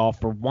watch the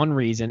golf for one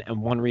reason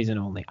and one reason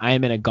only. I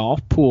am in a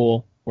golf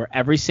pool where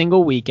every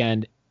single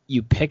weekend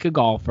you pick a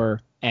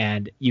golfer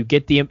and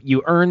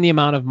you earn the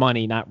amount of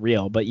money, not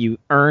real, but you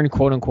earn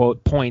quote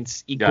unquote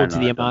points equal to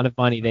the amount of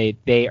money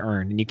they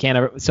earn, and you can't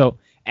ever. So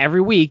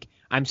every week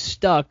I'm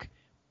stuck,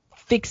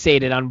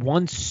 fixated on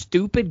one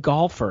stupid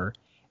golfer.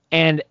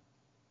 And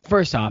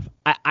first off,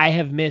 I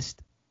have missed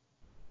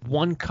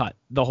one cut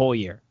the whole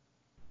year.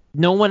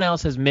 No one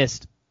else has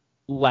missed.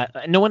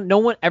 No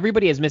one.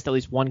 Everybody has missed at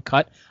least one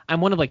cut. I'm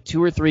one of like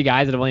 2 or 3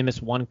 guys that have only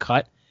missed one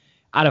cut.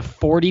 Out of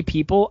 40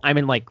 people, I'm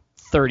in like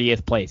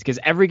 30th place because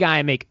every guy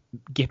I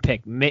get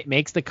picked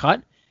makes the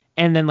cut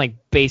and then like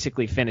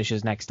basically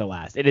finishes next to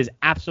last. It is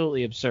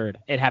absolutely absurd.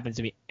 It happens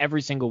to me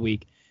every single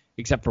week.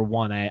 Except for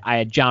one. I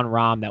had John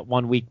Rahm that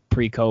 1 week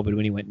pre-COVID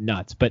when he went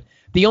nuts. But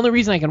the only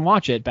reason I can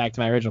watch it, back to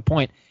my original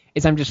point,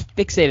 is I'm just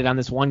fixated on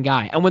this one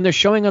guy. And when they're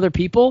showing other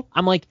people,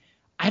 I'm like,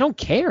 I don't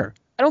care.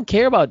 I don't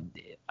care about,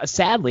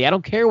 sadly, I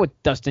don't care what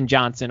Dustin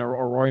Johnson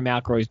or Rory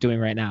McIlroy is doing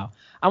right now.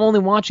 I'm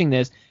only watching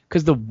this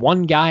because the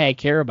one guy I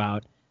care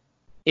about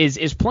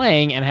is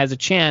playing and has a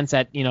chance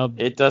at,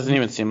 It doesn't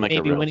even seem like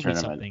a real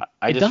tournament.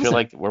 I just feel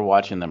like we're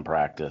watching them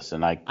practice,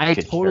 and I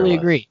totally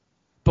agree.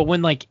 But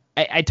when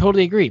I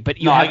totally agrry, but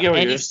you have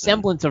any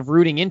semblance of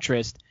rooting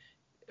interest.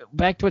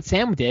 Back to what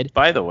Sam did.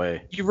 By the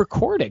way, you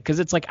record it because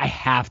it's like I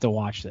have to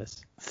watch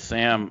this.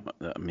 Sam,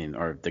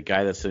 or the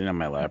guy that's sitting on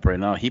my lap right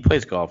now, he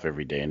plays golf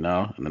every day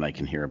now, and then I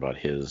can hear about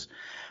his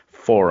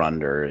 4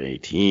 under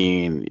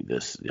 18,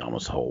 this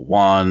almost hole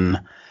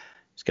 1.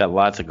 He's got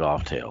lots of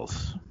golf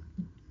tales.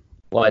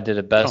 Well, I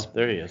did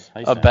there he is.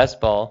 Hi, Sam.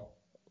 Best ball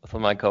with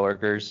one of my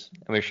coworkers,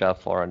 and we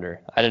shot 4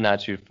 under. I did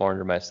not shoot 4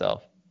 under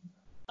myself.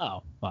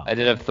 Oh, wow. I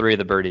did have 3 of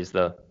the birdies,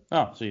 though.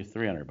 Oh, so you're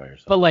 300 by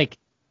yourself. But,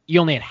 you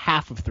only had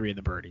half of 3 of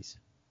the birdies.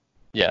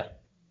 Yeah.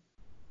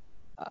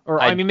 Or,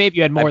 maybe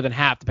you had more than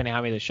half, depending on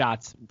how many of the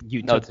shots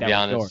you took. No, to be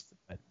honest,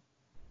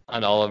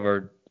 on all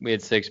of we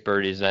had 6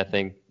 birdies, and I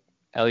think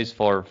at least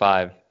 4 or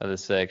 5 of the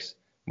 6,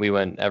 we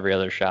went every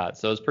other shot.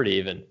 So it was pretty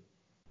even.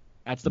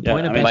 That's the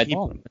point of best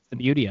ball. That's the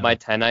beauty of it. My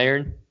 10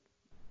 iron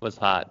was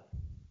hot.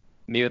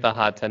 Me with a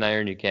hot 10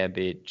 iron, you can't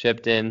beat.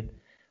 Chipped in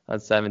on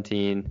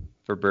 17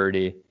 for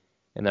birdie.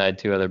 And I had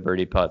 2 other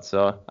birdie putts,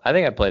 so I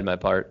think I played my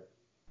part.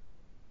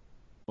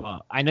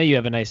 Well, I know you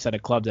have a nice set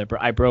of clubs.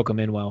 I broke them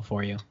in well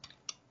for you.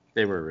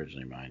 They were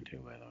originally mine, too,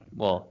 by the way.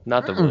 Well,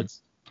 not the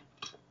Woods.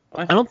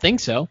 I don't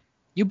think so.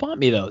 You bought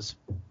me those.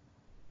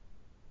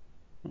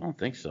 I don't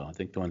think so. I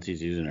think the ones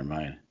he's using are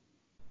mine.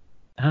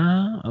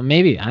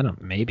 Maybe. I don't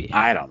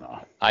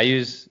know. I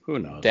use Who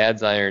knows?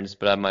 Dad's irons,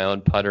 but I have my own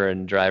putter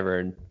and driver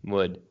and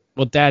wood.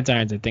 Well, Dad's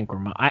irons, I think, were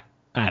mine.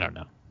 I don't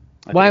know.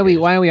 Why are we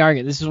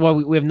arguing? This is why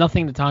we have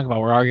nothing to talk about.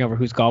 We're arguing over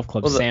whose golf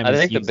club Sam is. I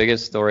think the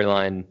biggest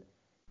storyline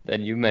that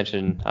you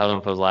mentioned, I don't know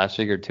if it was last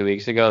week or 2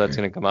 weeks ago, that's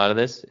going to come out of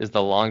this is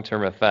the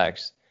long-term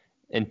effects.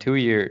 In 2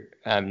 years,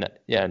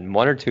 in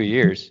 1 or 2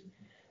 years,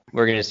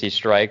 we're going to see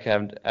strike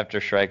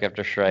after strike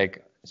after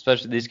strike.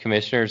 Especially these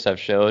commissioners have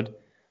showed,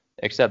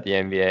 except the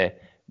NBA,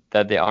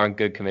 that they aren't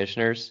good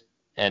commissioners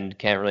and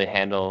can't really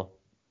handle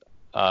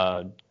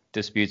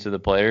disputes with the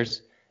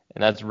players,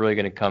 and that's really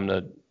going to come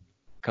to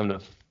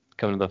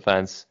the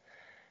fence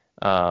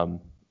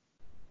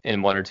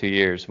in 1 or 2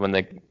 years when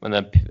the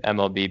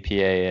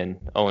MLBPA and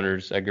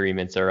owners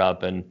agreements are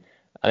up, and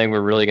I think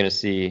we're really going to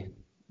see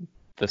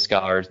the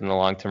scars and the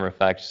long-term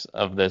effects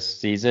of this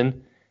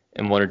season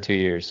in 1 or 2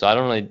 years. So I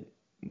don't really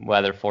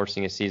why they're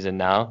forcing a season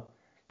now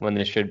when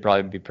they should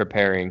probably be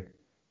preparing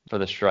for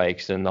the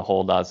strikes and the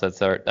holdouts that's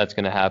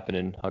going to happen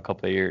in a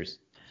couple of years.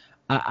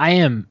 I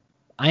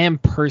am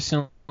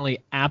personally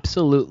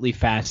absolutely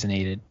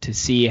fascinated to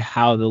see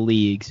how the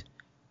leagues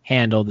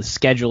handle the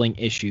scheduling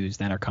issues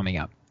that are coming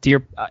up.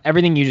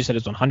 Everything you just said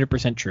is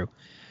 100% true,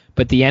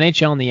 but the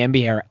NHL and the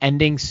NBA are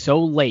ending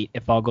so late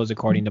if all goes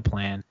according to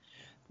plan.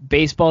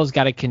 Baseball's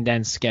got a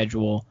condensed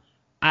schedule.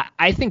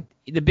 I think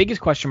the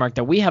biggest question mark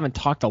that we haven't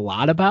talked a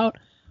lot about,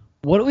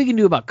 what are we going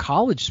to do about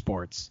college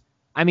sports?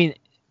 I mean,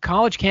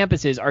 college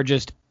campuses are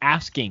just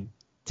asking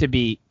to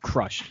be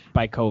crushed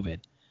by COVID.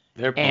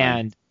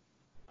 And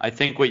I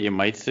think what you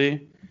might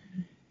see,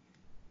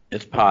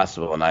 it's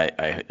possible, and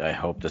I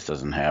hope this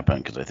doesn't happen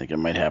because I think it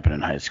might happen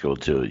in high school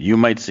too. You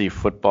might see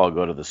football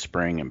go to the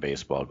spring and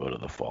baseball go to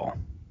the fall.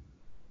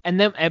 And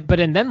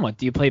then what?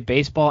 Do you play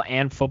baseball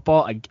and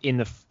football in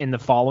the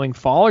following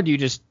fall, or do you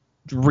just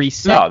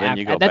reset? No, then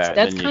you go back.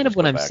 That's kind of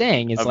what I'm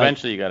saying. Is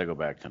eventually you got to go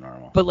back to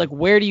normal. But like,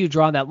 where do you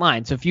draw that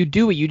line? So if you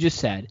do what you just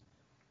said,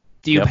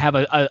 do you have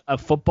a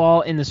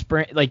football in the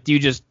spring? Like, do you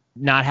just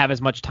not have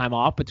as much time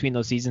off between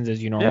those seasons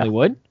as you normally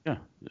would? Yeah,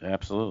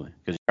 absolutely.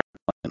 Because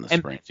you're in the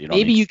spring, so you don't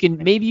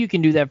maybe you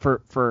can do that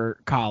for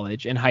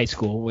college and high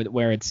school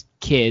where it's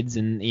kids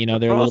and they're a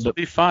little bit. Will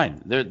be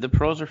fine. The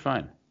pros are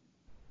fine.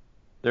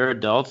 They're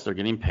adults. They're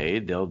getting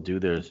paid. They'll do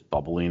their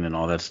bubbling and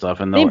all that stuff.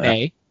 And they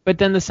may. But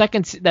then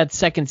that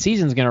second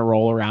season's going to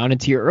roll around,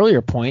 and to your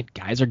earlier point,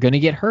 guys are going to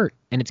get hurt,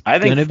 and it's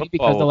going to be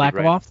because of the lack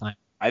of off time.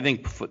 I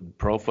think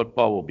pro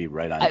football will be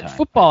right on time.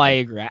 Football, I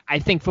agree. I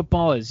think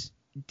football is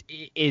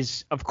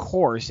of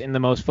course in the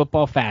most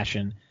football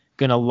fashion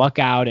going to luck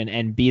out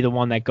and be the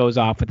one that goes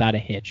off without a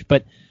hitch.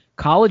 But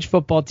college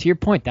football, to your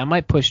point, that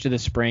might push to the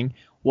spring.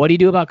 What do you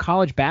do about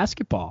college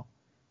basketball?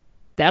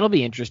 That'll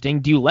be interesting.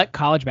 Do you let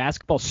college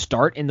basketball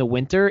start in the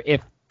winter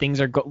if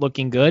things are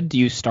looking good? Do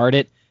you start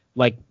it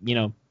like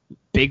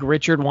Big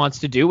Richard wants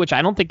to do, which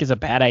I don't think is a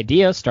bad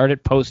idea? Start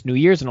it post New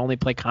Year's and only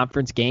play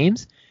conference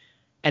games,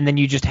 and then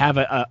you just have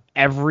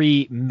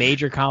every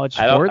major college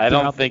sport. I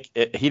don't think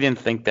he didn't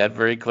think that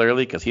very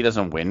clearly because he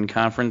doesn't win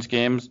conference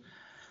games.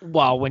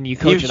 Well, when you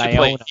coach at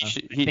Iona,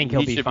 I think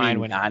he'll be fine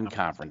winning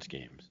non-conference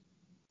games.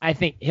 I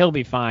think he'll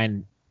be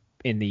fine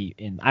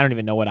in I don't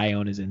even know what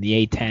Iona's in,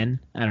 the A10.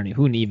 I don't know,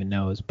 who even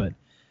knows, but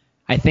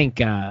I think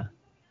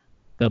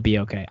they'll be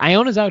okay.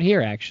 Iona's out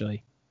here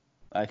actually.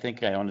 I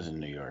think Iona's in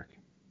New York.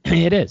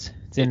 It is.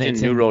 It's in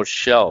New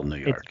Rochelle, New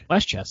York. It's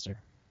Westchester.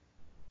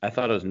 I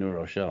thought it was New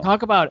Rochelle.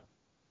 Talk about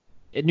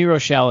New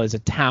Rochelle is a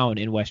town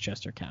in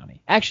Westchester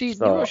County. Actually,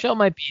 New Rochelle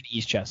might be in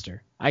Eastchester.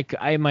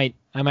 I might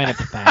have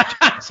to fact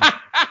check myself.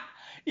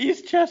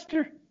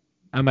 Eastchester?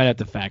 I might have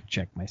to fact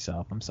check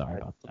myself. I'm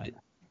sorry about that.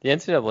 The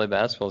NCAA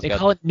basketball's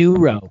call it New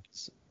Row.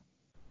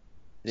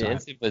 The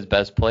NCAA's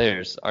best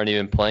players aren't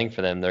even playing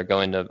for them. They're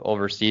going to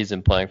overseas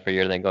and playing for a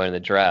year, then going to the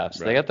draft.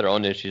 So they got their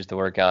own issues to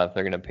work out if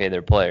they're going to pay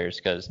their players,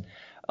 because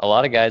a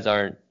lot of guys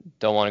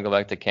don't want to go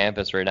back to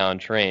campus right now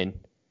and train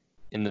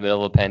in the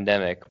middle of a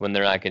pandemic when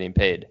they're not getting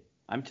paid.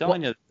 I'm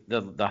telling you,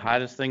 the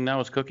hottest thing now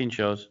is cooking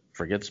shows.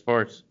 Forget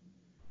sports.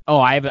 Oh,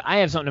 I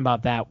have something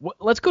about that.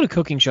 Let's go to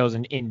cooking shows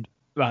in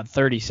about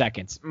 30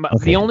 seconds.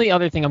 Okay. The only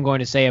other thing I'm going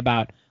to say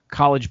about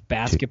college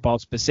basketball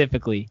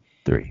specifically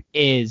 3,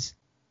 is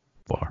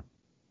 4.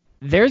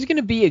 There's going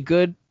to be a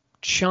good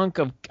chunk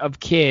of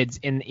kids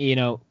in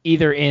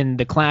either in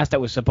the class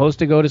that was supposed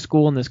to go to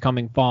school in this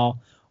coming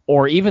fall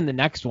or even the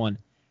next one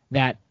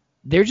that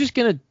they're just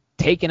going to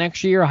take an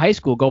extra year of high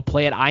school, go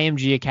play at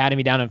IMG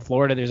Academy down in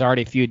Florida. There's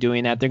already a few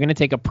doing that. They're going to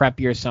take a prep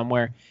year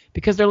somewhere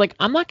because they're like,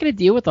 I'm not going to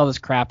deal with all this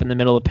crap in the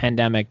middle of a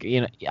pandemic.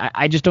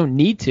 I just don't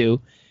need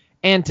to.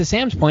 And to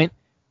Sam's point,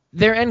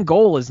 their end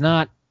goal is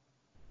not,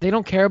 they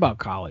don't care about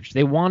college.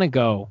 They want to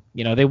go,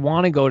 they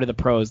want to go to the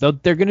pros. They're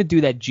going to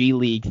do that G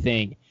League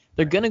thing.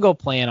 They're going to go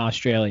play in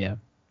Australia.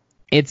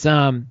 It's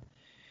going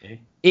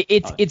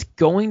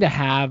to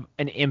have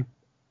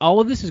all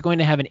of this is going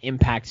to have an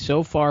impact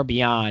so far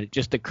beyond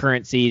just the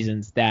current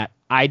seasons that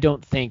I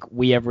don't think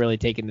we have really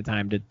taken the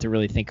time to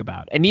really think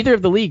about. And neither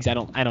of the leagues, I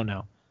don't know.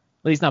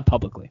 At least not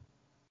publicly.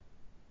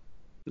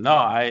 No,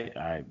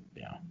 I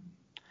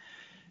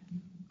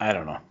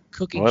don't know.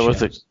 Cooking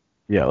shows.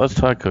 Yeah, let's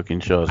talk cooking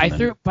shows. By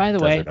the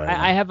way,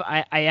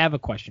 I have a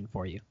question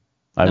for you.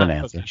 I have an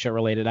answer. answer. Show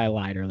related. I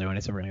lied earlier when I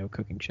said we're going to go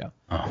cooking show.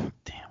 Oh,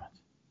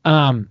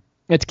 damn it.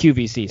 It's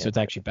QVC, so it's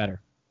actually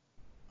better.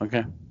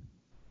 Okay.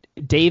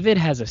 David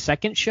has a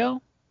second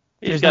show.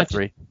 He's got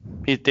 3.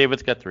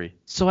 David's got 3.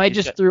 So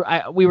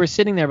we were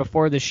sitting there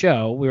before the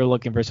show. We were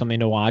looking for something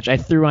to watch. I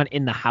threw on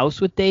In the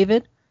House with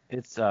David.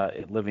 It's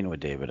Living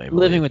with David, I believe.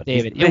 Living with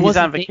David. He's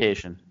on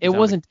vacation. I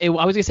was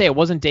gonna say it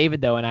wasn't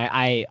David though, and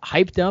I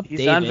hyped up He's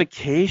David. on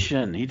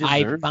vacation. He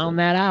deserves I found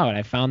that out.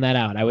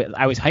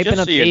 I was hyping Just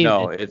up so you David.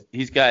 know,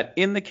 he's got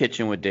In the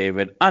Kitchen with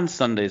David on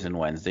Sundays and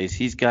Wednesdays.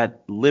 He's got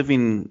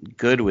Living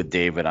Good with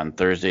David on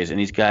Thursdays, and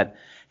he's got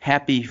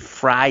Happy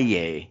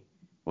Friday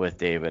with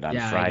David on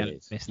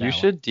Fridays. You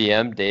should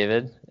DM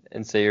David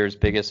and say you're his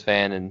biggest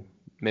fan, and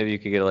maybe you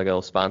could get like a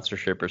little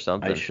sponsorship or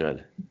something. I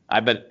should.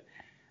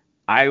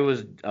 I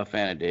was a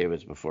fan of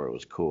David's before it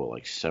was cool,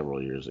 like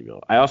several years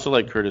ago. I also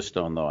like Curtis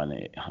Stone, though, on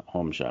the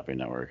Home Shopping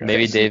Network.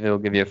 Maybe David will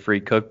give you a free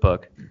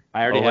cookbook.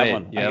 I already have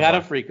one. I got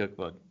a free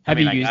cookbook. Have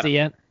you used it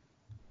yet?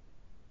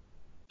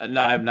 No,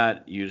 I've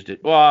not used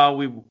it.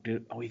 Well,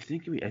 I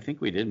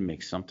think we did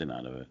make something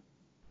out of it.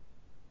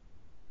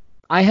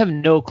 I have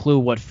no clue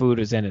what food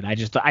was in it.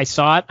 I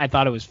saw it. I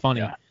thought it was funny.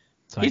 Yeah.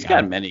 So He's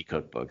got many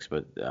cookbooks,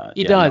 but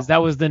he does. No.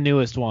 That was the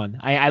newest one.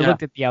 I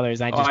looked at the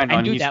others. I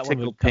knew he's that one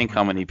tickled pink.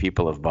 How many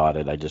people have bought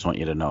it? I just want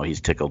you to know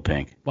he's tickled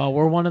pink. Well,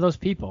 we're one of those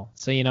people.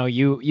 So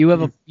you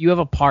have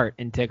a part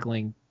in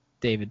tickling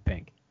David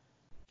Pink.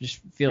 Just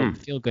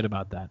feel good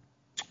about that.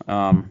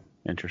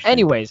 Interesting.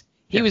 Anyways,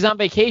 he was on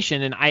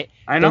vacation, and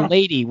the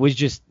lady was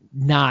just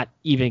not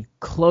even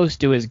close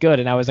to as good.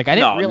 And I was like, I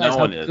didn't realize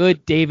how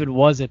good David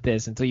was at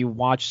this until you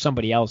watch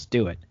somebody else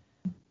do it.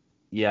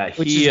 Yeah,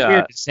 which is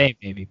weird to say,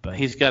 maybe, but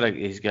he's got.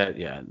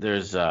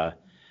 There's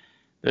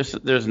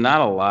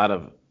not a lot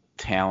of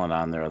talent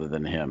on there other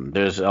than him.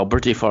 There's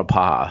Alberti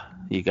Farpah.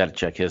 You got to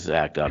check his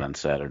act out on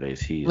Saturdays.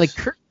 He's like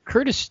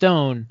Curtis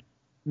Stone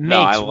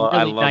makes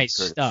really nice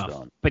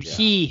stuff, but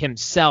he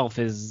himself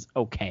is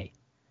okay.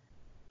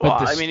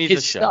 But he's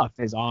his a chef. Stuff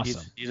is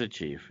awesome. He's a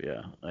chief,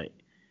 yeah.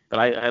 But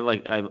I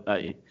like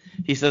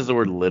he says the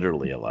word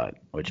literally a lot,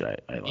 which I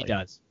like. He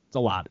does. It's a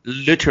lot.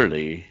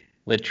 Literally.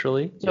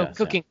 Literally? So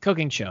yeah,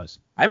 cooking shows.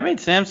 I made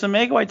some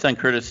egg whites on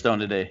Curtis Stone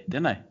today,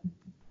 didn't I?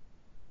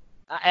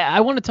 I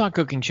want to talk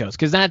cooking shows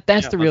because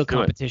that's the real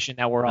competition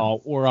that we're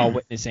all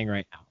witnessing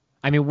right now.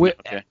 I mean,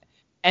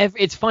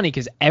 it's funny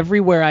because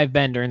everywhere I've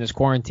been during this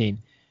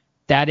quarantine,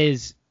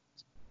 that's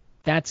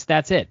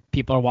it.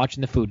 People are watching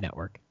the Food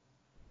Network.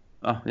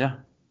 Oh yeah.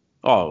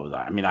 Oh,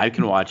 I mean,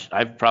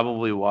 I've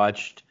probably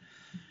watched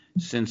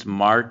since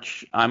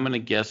March. I'm gonna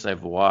guess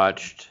I've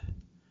watched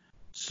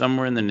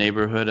somewhere in the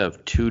neighborhood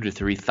of 2,000 to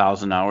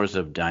 3,000 hours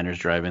of diners,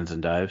 drive-ins,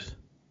 and dives.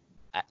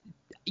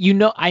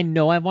 I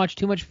know I've watched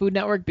too much Food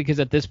Network because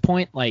at this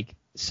point, like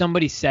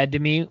somebody said to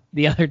me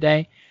the other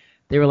day,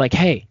 they were like,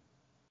 "Hey,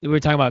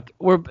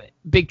 we're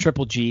big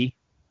Triple G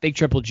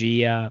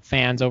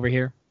fans over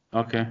here."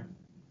 Okay.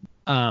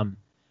 And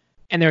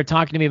they were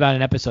talking to me about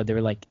an episode. They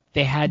were like,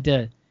 they had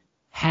to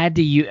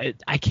use.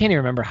 I can't even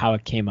remember how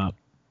it came up.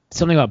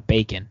 Something about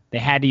bacon. They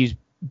had to use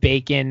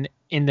bacon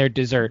in their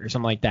dessert or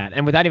something like that.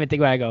 And without even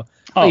thinking about it,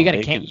 I go, you got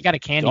to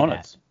candy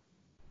donuts.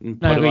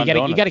 that. No,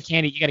 you got to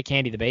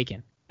candy the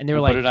bacon. And they were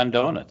like, put it on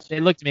donuts. They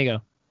looked at me and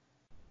go,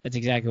 that's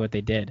exactly what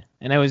they did.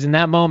 And I was in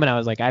that moment, I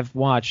was like, I've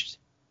watched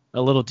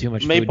a little too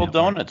much maple Food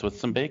donuts with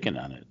some bacon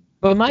on it.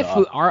 But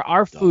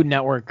our Food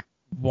Network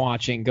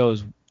watching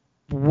goes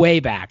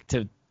way back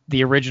to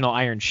the original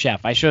Iron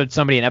Chef. I showed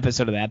somebody an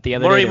episode of that the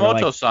other day.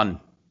 Morimoto-san.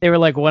 They were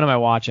like, what am I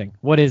watching?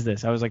 What is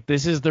this? I was like,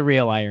 this is the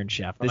real Iron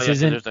Chef. This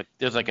isn't.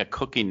 There's like a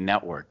cooking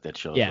network that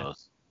shows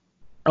those.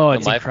 Oh,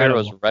 it's my incredible.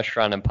 favorite was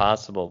Restaurant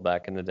Impossible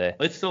back in the day.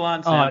 It's still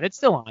on, Sam. Oh, it's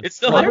still on. It's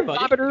still on.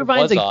 Robert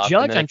Irvine's a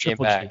judge on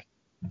Triple G.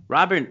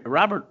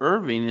 Robert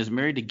Irvine is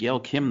married to Gail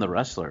Kim, the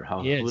wrestler.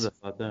 Who would have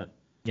thought that?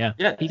 Yeah.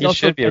 He also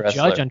should be a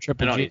judge on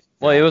Triple G.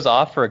 Well, he was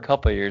off for a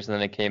couple of years, and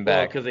then it came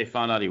back. Because they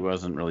found out he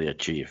wasn't really a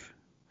chief.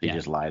 He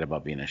just lied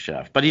about being a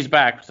chef. But he's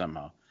back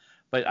somehow.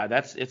 But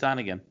it's on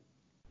again.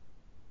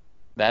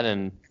 That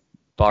and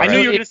Bar. I knew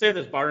you were going to say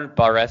this.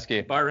 Bar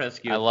Rescue. Bar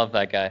Rescue. I love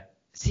that guy.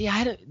 See,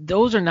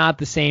 those are not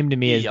the same to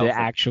me as the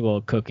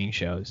actual cooking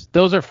shows.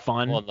 Those are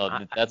fun. Well,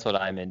 no, that's what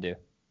I'm into.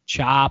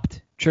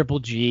 Chopped, Triple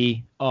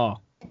G. Oh,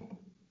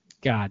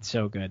 God,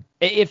 so good.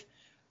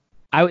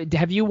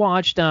 Have you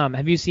watched?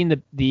 Have you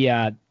seen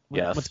the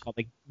what's it called,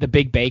 like the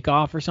Big Bake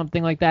Off or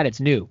something like that? It's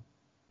new.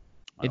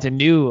 It's a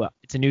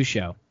new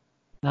show.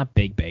 Not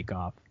Big Bake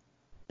Off.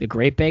 The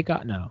Great Bake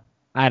Off? No,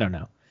 I don't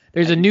know.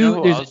 There's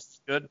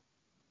good.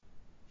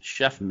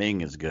 Chef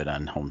Ming is good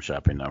on Home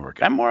Shopping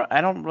Network.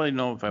 I don't really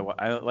know if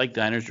I like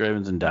Diners,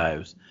 Drive-Ins, and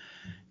Dives.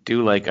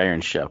 Do like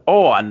Iron Chef.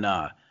 Oh, and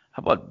how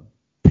about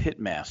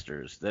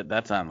Pitmasters?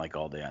 That's on like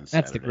all day on Saturdays.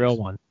 That's the grill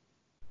one.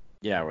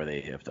 Yeah, where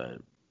they have to.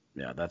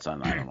 Yeah, that's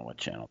on. I don't know what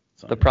channel.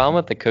 The problem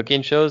with the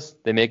cooking shows,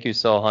 they make you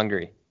so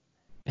hungry,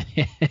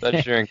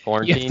 especially during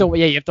quarantine.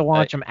 You have to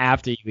watch them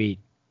after you eat.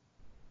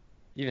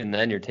 Even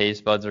then, your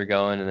taste buds are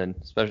going, and then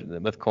especially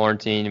with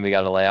quarantine, we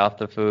got to lay off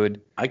the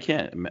food. I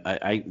can't.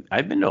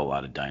 I've been to a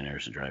lot of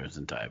diners and drive-ins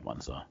and dive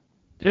ones though.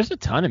 There's a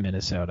ton in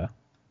Minnesota.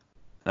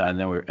 And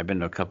then I've been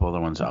to a couple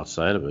other ones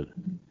outside of it.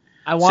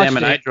 Sam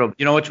and I drove.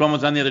 You know which one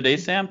was on the other day,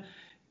 Sam?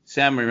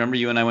 Sam, remember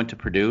you and I went to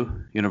Purdue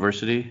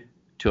University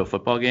to a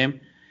football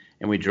game,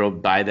 and we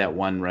drove by that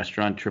one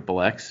restaurant,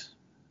 Triple X,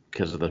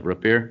 because of the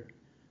root beer.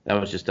 That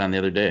was just on the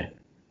other day.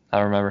 I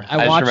don't remember. I I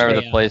just watched remember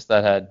a, the place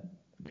that had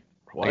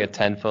What? like a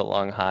 10-foot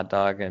long hot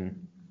dog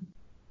and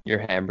your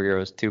hamburger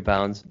was 2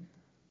 pounds.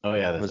 Oh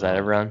yeah, Was that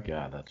ever on?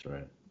 Yeah, that's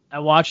right. I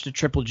watched a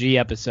Triple G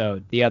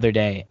episode the other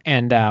day,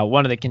 and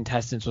one of the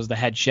contestants was the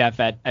head chef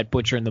at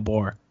Butcher and the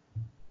Boar.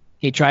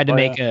 He tried to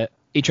make a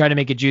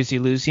Juicy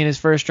Lucy in his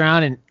first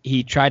round, and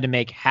he tried to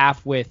make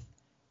half with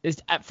this.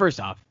 First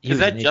off, Is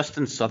that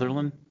Justin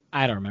Sutherland?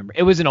 I don't remember.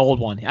 It was an old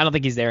one. I don't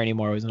think he's there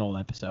anymore. It was an old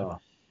episode.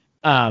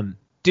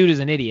 Dude is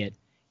an idiot.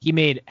 He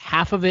made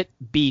half of it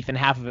beef and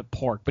half of it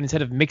pork, but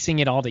instead of mixing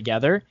it all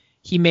together,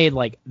 he made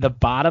like the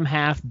bottom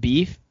half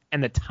beef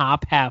and the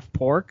top half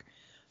pork,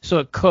 so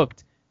it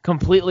cooked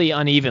completely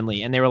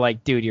unevenly. And they were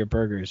like, "Dude, your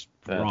burger's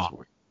raw,"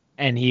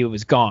 and he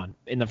was gone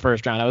in the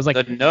first round. I was like,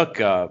 the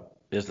Nook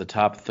is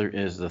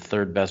the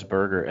third best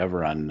burger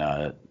ever on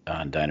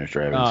Diners,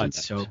 Drive-Ins. "Oh,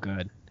 it's so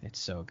good. It's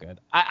so good."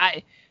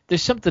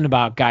 There's something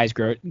about Guy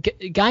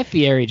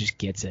Fieri just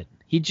gets it.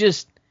 He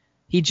just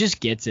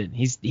gets it.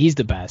 He's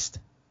the best.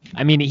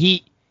 I mean,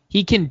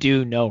 he can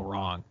do no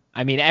wrong.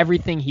 I mean,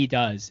 everything he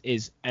does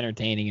is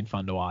entertaining and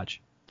fun to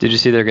watch. Did you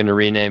see they're going to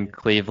rename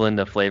Cleveland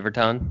to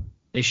Flavortown?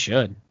 They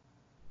should.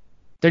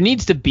 There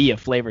needs to be a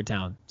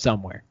Flavortown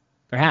somewhere.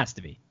 There has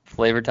to be.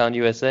 Flavortown,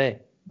 USA.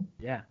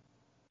 Yeah.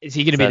 Is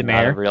he going to be the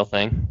mayor? Not a real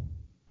thing?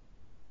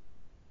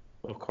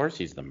 Of course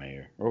he's the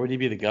mayor. Or would he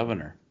be the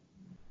governor?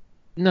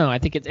 No, I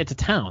think it's a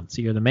town,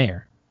 so you're the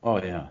mayor.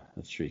 Oh yeah,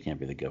 that's true. You can't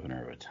be the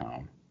governor of a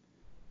town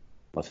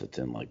unless it's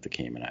in like the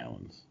Cayman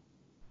Islands.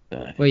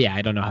 Well, yeah,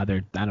 I don't know how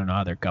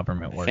their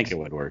government works. I think it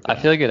would work. I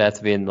feel like it has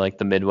to be in like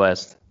the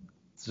Midwest.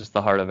 It's just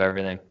the heart of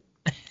everything.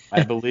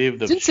 I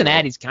believe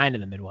Cincinnati's kind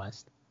of the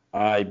Midwest.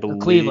 I believe or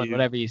Cleveland,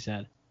 whatever you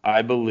said.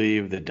 I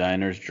believe the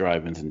Diners,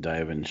 Drive-Ins, and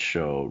Dive-Ins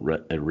show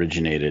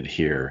originated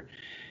here.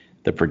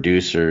 The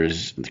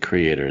producers, the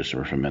creators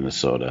were from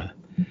Minnesota.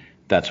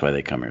 That's why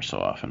they come here so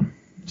often.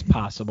 It's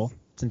possible.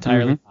 It's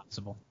entirely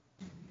possible.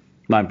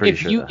 No, I'm pretty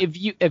sure.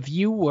 If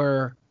you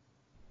were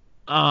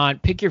on,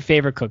 pick your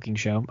favorite cooking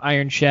show: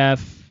 Iron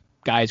Chef,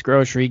 Guys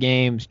Grocery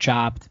Games,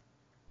 Chopped.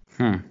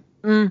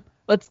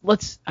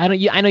 Let's. I know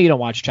you don't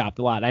watch Chopped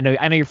a lot. I know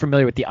you're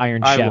familiar with the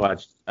Iron Chef.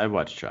 I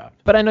watched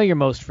Chopped. But I know you're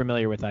most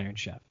familiar with Iron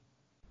Chef.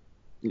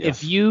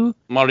 Yes. If you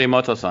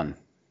Morimoto-san.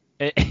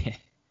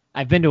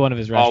 I've been to one of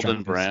his restaurants.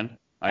 Alden Brand.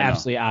 I know.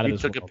 Absolutely out of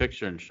this world. He took a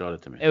picture and showed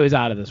it to me. It was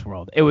out of this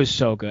world. It was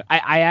so good.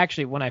 I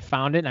actually, when I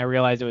found it and I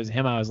realized it was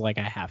him, I was like,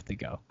 I have to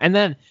go. And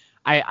then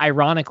I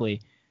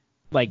ironically,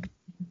 like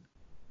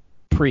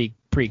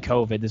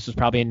pre-COVID, this was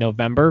probably in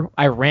November,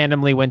 I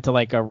randomly went to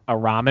like a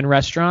ramen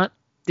restaurant.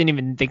 Didn't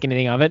even think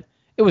anything of it.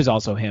 It was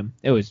also him.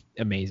 It was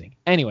amazing.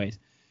 Anyways,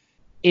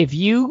 if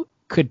you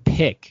could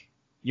pick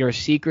your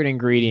secret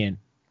ingredient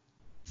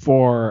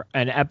for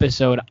an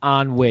episode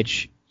on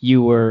which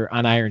you were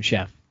on Iron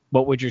Chef,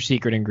 what would your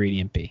secret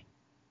ingredient be?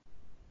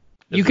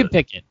 You could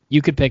pick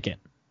it.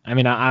 I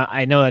mean,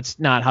 I know that's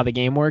not how the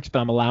game works, but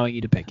I'm allowing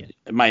you to pick it.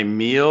 My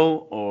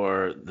meal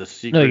or the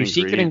secret ingredient? No, your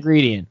secret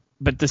ingredient.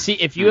 But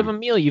if you have a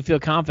meal you feel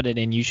confident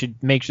in, you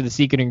should make sure the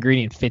secret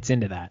ingredient fits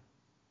into that.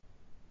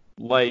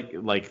 Like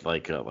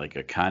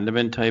a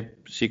condiment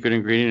type secret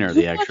ingredient, or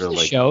the actual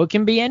like show? It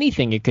can be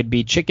anything. It could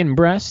be chicken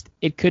breast.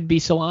 It could be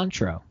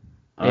cilantro.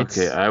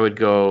 Okay, I would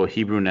go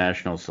Hebrew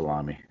National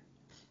salami.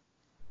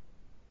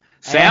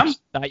 Sam? I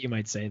thought you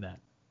might say that.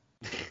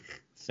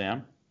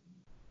 Sam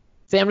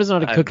doesn't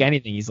know how to cook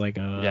anything. He's like,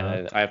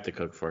 yeah, I have to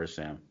cook for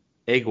Sam.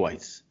 Egg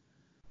whites.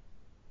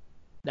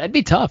 That'd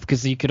be tough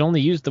because you could only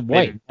use the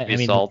white.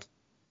 Salt.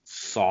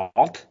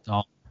 Salt?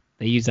 Salt.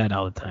 They use that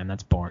all the time.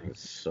 That's boring.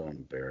 That's so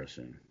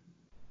embarrassing.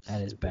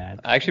 That is bad.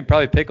 Actually,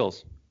 probably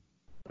pickles.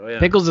 Oh, yeah.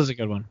 Pickles is a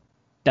good one.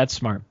 That's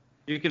smart.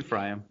 You can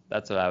fry them.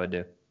 That's what I would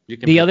do.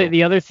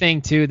 The other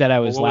thing too that I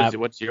was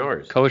what's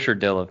yours? Kosher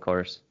dill, of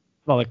course.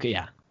 Well,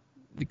 yeah,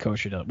 the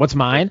kosher dill. What's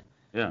mine?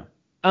 Yeah.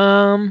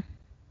 I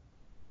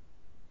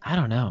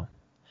don't know.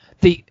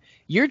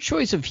 Your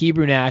choice of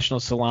Hebrew National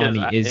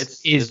salami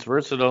is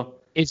versatile.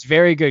 It's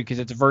very good because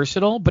it's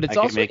versatile, but it's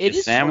also it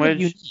is sandwich, sort of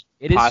unique.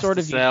 It is sort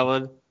of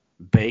salad,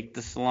 bake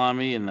the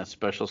salami in a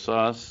special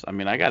sauce. I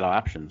mean, I got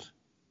options.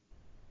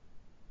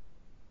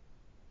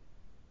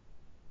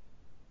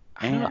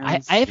 I don't know.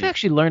 I've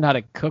actually learned how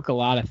to cook a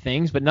lot of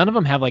things, but none of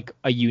them have like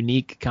a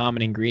unique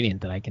common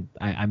ingredient that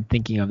I'm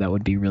thinking of that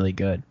would be really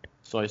good.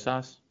 Soy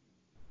sauce?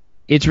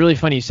 It's really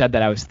funny you said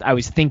that. I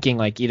was thinking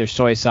like either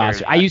soy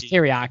sauce. I use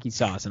teriyaki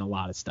sauce in a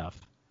lot of stuff.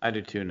 I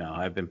do too now.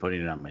 I've been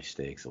putting it on my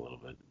steaks a little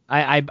bit.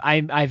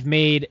 I've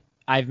made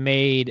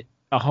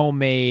a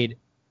homemade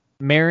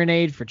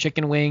marinade for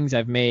chicken wings.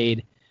 I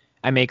make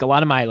a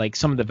lot of my like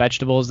some of the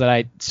vegetables that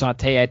I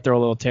saute. I throw a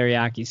little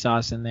teriyaki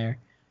sauce in there.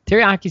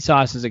 Teriyaki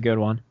sauce is a good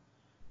one.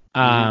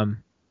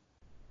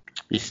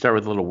 You start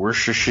with a little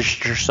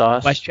Worcestershire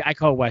sauce. I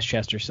call it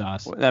Westchester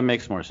sauce. Well, that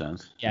makes more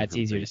sense. Yeah, it's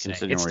easier to say.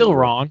 It's still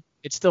wrong.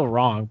 It's still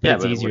wrong, but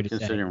it's easier to say.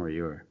 Considering where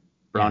you were.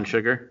 Brown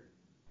sugar?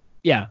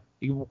 Yeah.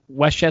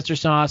 Westchester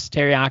sauce,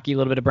 teriyaki, a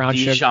little bit of brown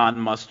sugar. Dijon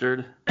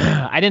mustard.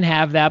 I didn't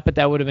have that, but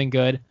that would have been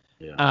good.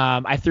 Yeah.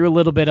 I threw a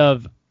little bit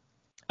of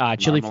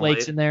chili Marmalade.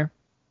 flakes in there.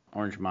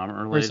 Orange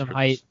marmalade. For some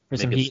height, for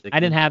some make it heat. sticky. I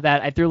didn't have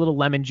that. I threw a little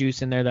lemon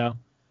juice in there though.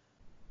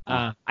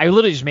 I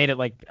literally just made it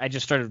like I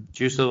just started.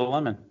 Juice of the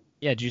lemon.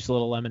 Yeah, juice a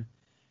little lemon.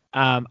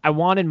 I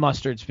wanted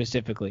mustard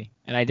specifically,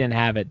 and I didn't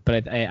have it,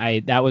 but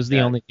I that was the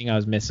only thing I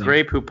was missing.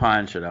 Grey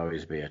Poupon should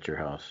always be at your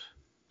house.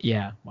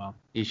 Yeah, well,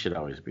 He should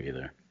always be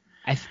there.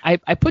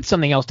 I put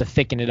something else to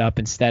thicken it up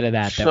instead of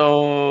that.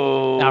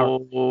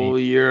 So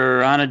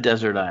you're on a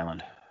desert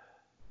island.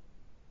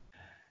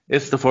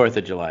 It's the 4th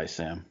of July,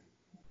 Sam.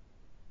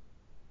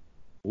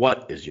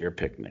 What is your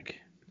picnic?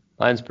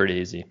 Mine's pretty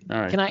easy. All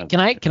right.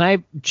 Can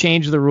I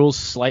change the rules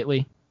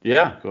slightly?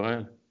 Yeah, go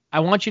ahead. I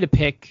want you to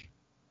pick.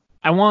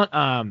 I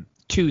want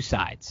 2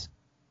 sides.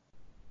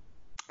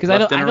 Because I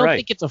don't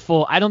think it's a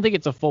full. I don't think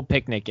it's a full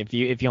picnic if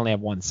you only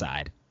have one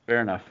side.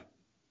 Fair enough.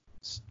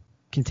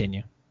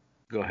 Continue.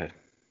 Go ahead.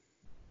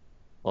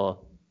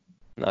 Well,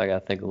 now I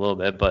gotta think a little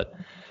bit, but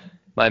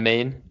my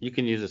main. You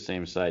can use the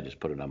same side, just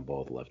put it on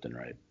both, left and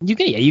right. You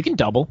can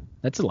double.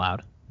 That's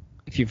allowed.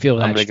 If you feel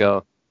that. I'm gonna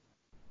go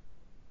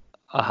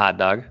a hot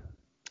dog.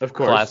 Of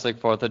course. Classic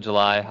 4th of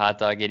July hot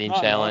dog eating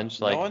challenge.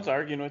 No one's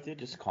arguing with you.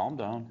 Just calm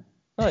down.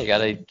 Oh, you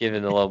gotta give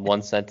it a little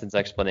 1-sentence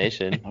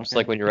explanation. Okay. Just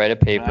like when you write a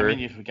paper,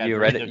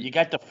 you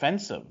got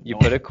defensive. You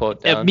put a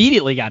quote down.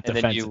 Immediately got and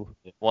defensive. And then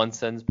you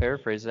 1-sentence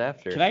paraphrase it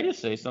after. Can I just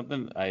say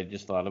something I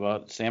just thought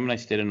about? Sam and I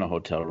stayed in a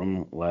hotel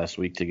room last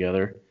week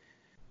together,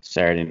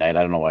 Saturday night.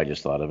 I don't know why I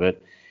just thought of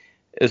it.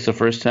 It's the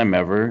first time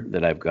ever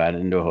that I've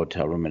gotten into a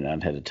hotel room and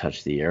not had to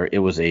touch the air. It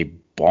was a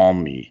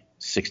balmy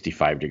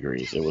 65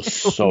 degrees. It was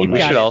so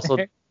nice. We should also.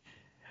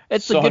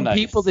 It's so the good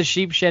people the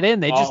sheep shed in.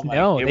 They just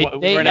know.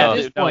 They at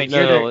this point.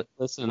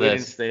 Listen to we this.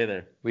 Didn't stay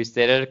there. We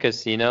stayed at a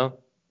casino,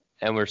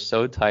 and we're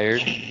so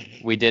tired,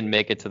 we didn't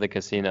make it to the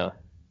casino.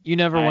 You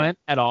never went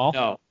at all?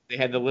 No. They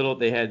had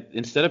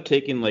instead of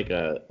taking like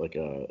a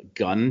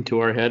gun to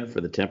our head for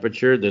the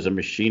temperature, there's a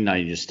machine now.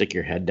 You just stick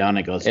your head down.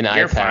 It goes.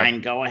 You're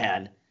fine. Go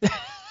ahead.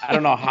 I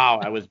don't know how.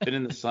 I was been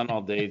in the sun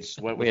all day.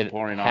 Sweat was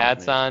pouring off.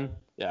 Hats me. on.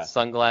 Yeah.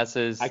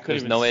 Sunglasses.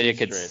 There's no way you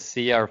could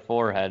see our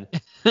forehead.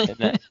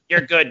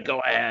 You're good. Go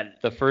ahead.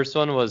 The first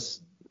one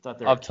was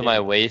up to my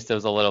waist. It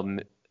was a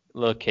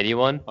little kitty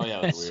one. Oh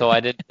yeah. So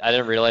I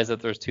didn't realize that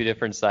there was 2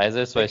 different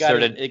sizes. So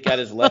it got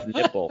his left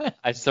nipple.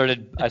 I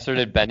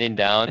started bending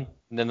down,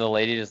 and then the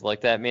lady just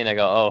looked at me, and I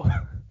go, oh,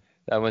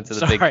 I went to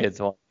the big kids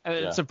one.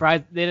 I'm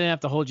surprised they didn't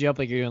have to hold you up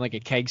like you're doing like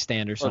a keg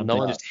stand or something.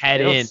 No, just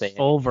head in,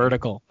 full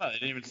vertical. No, they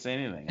didn't even say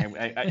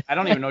anything. I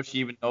don't even know if she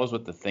even knows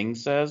what the thing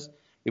says.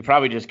 We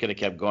probably just could have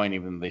kept going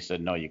even though they said,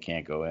 no, you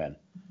can't go in.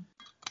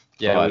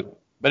 Yeah.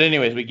 But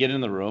anyways, we get in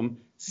the room,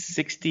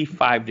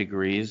 65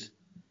 degrees.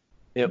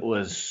 It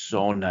was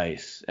so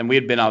nice. And we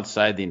had been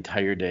outside the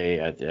entire day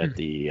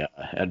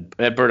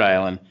at Bird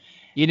Island.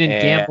 You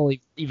didn't gamble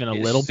even a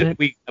little bit?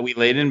 We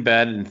laid in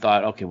bed and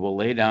thought, okay, we'll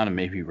lay down and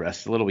maybe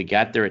rest a little. We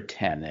got there at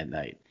 10 at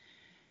night.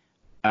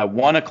 At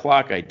 1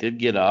 o'clock, I did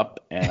get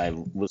up,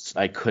 and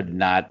I could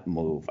not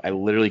move. I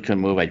literally couldn't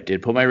move. I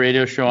did put my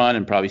radio show on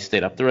and probably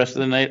stayed up the rest of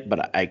the night,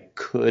 but I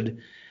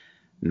could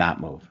not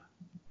move.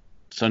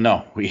 So,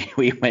 no,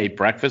 we made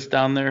breakfast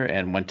down there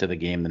and went to the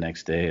game the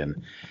next day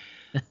and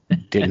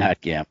did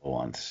not gamble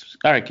once.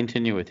 All right,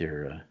 continue with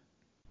your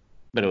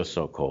but it was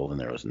so cold, and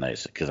there was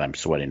nice because I'm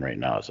sweating right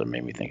now, so it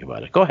made me think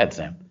about it. Go ahead,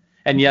 Sam.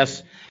 And,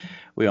 yes,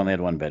 we only had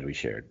one bed we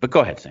shared. But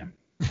go ahead, Sam.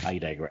 I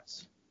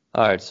digress.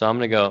 All right, so I'm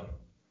going to go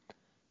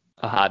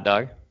a hot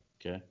dog.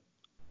 Okay.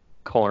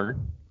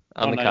 Corn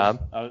on the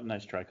cob. Oh,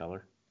 nice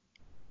tricolor.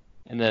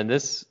 And then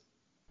this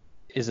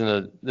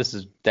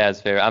is Dad's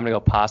favorite. I'm gonna go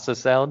pasta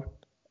salad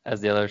as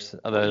the other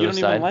side. You don't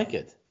even like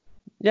it.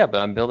 Yeah, but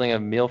I'm building a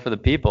meal for the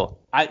people.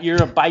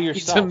 You're by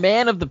yourself. He's a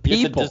man of the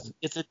people.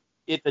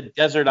 It's a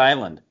desert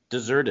island,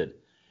 deserted,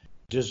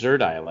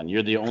 desert island.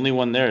 You're the only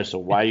one there, so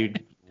why you?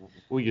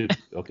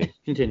 Okay,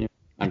 continue.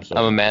 I'm sorry.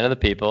 I'm a man of the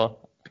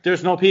people.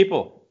 There's no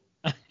people.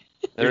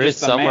 There is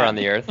somewhere on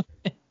the earth.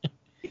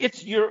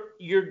 It's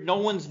no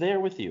one's there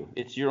with you.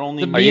 It's your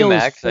only. The meal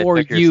is for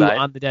you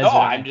on the desert. No,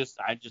 I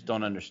just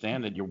don't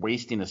understand it. You're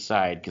wasting a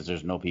side because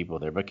there's no people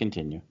there. But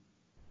continue.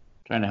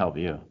 I'm trying to help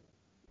you.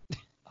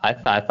 I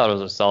thought it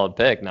was a solid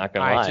pick. Not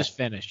gonna lie. All right, just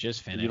finish.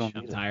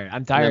 I'm tired.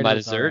 I'm tired of my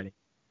this dessert. already.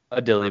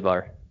 A dilly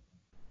bar.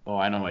 Oh,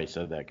 I know why you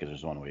said that because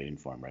there's one waiting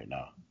for him right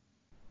now.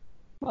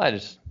 Well, do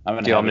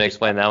you want me to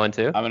explain that one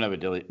too? I'm gonna have a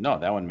dilly. No,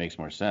 that one makes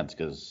more sense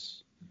because.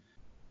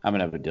 I'm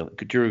gonna have a dilly.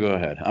 Drew, go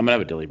ahead. I'm gonna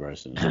have a dilly bar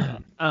as soon as we're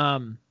done.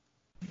 I'm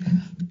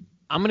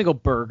gonna go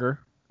burger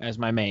as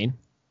my main.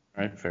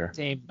 All right, fair.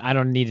 Same. I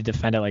don't need to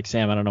defend it like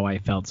Sam. I don't know why he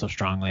felt so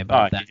strongly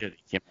about that.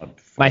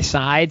 My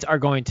sides are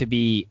going to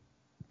be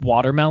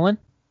watermelon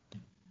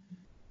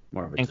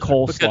and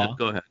coleslaw.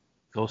 Go ahead.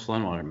 Coleslaw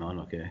and watermelon.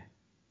 Okay.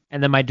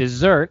 And then my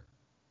dessert,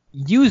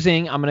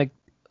 I'm gonna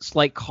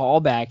slight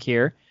callback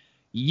here,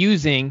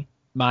 using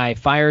my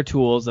fire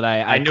tools that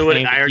I knew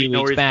it. I already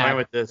know where he's going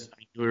with this.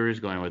 Where he's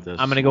going with this.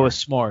 I'm going to go with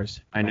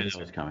s'mores. I knew this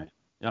was coming.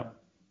 Yep.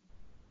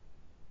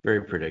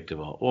 Very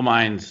predictable. Well,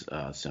 mine's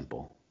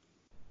simple.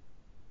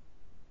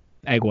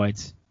 Egg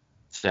whites.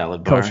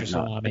 Salad bar. Kosher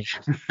salami.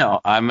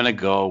 No, I'm going to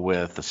go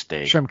with a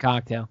steak. Shrimp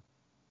cocktail.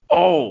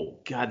 Oh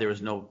God, there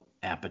was no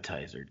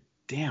appetizer.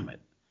 Damn it.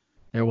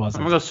 There I'm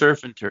wasn't. gonna go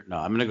surf and no,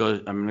 I'm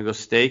gonna go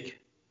steak.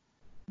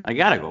 I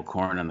gotta go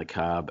corn on the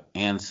cob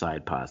and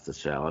side pasta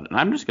salad, and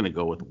I'm just gonna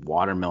go with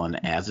watermelon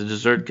as a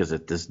dessert because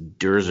at this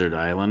desert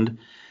island,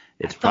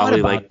 it's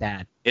probably like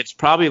that. it's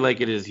probably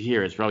like it is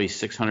here. It's probably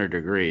 600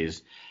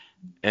 degrees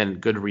and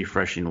good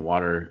refreshing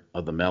water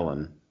of the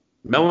melon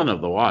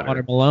of the water.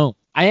 Watermelon.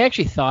 I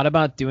actually thought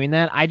about doing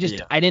that. I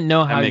didn't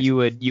know how makes you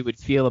would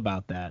feel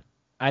about that.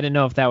 I didn't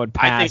know if that would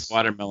pass. I think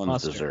watermelon's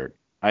mustard. dessert.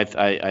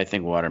 I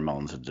think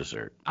watermelon's a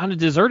dessert. On a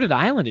deserted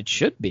island, it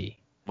should be.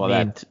 Well,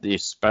 I mean,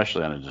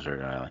 especially on a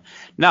desert island.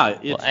 No,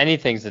 Well,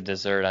 anything's a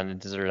dessert on a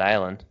desert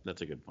island.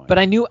 that's a good point. but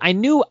I knew I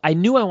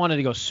wanted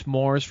to go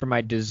s'mores for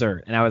my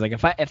dessert, and I was like,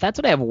 if that's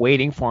what I have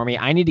waiting for me,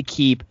 I need to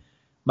keep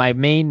my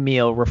main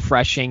meal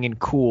refreshing and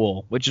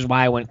cool, which is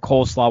why I went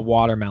coleslaw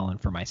watermelon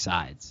for my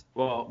sides.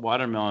 Well,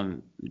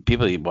 watermelon,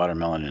 people eat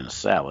watermelon in a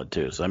salad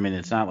too. So I mean,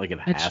 it's not like it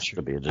has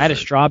to be a dessert. I had a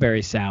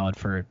strawberry salad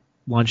for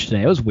lunch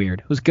today. It was weird.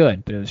 It was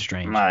good, but it was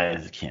strange. I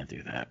can't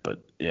do that, but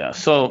yeah.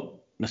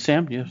 So,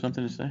 Sam, do you have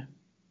something to say?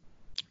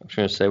 I'm just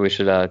gonna say we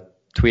should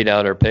tweet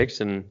out our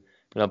picks and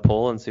put a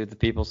poll and see what the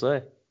people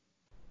say.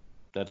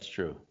 That's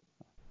true.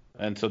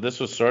 And so this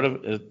was sort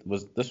of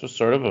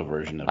a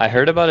version of. I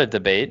heard about a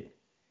debate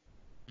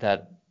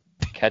that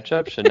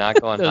ketchup should not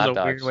go on That was hot a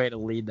dogs. weird way to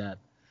lead that.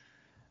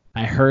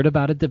 I heard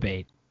about a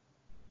debate.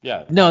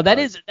 Yeah. No,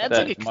 that's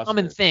like a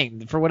common mustard.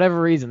 thing. For whatever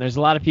reason, there's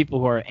a lot of people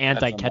who are That's a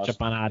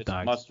anti-ketchup on hot It's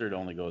dogs. Mustard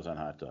only goes on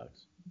hot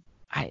dogs.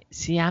 I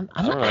see. I'm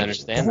I don't not really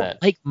understand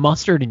that. like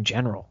mustard in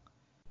general.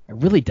 I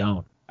really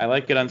don't. I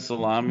like it on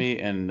salami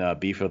and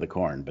beef of the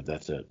corn, but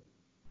that's it.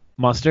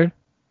 Mustard?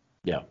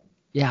 Yeah.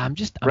 Yeah, I'm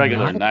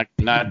Regular, not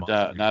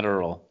not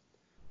Earl.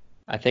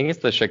 I think it's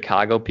the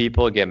Chicago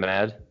people get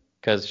mad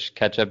because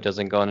ketchup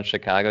doesn't go on a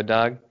Chicago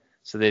dog,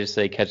 so they just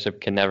say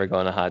ketchup can never go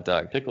on a hot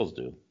dog. Pickles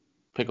do.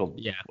 Pickled,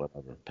 Yeah.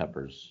 whatever,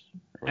 peppers.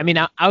 I mean,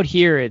 out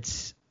here,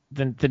 it's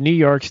the New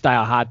York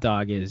style hot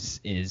dog is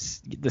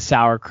the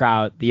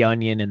sauerkraut, the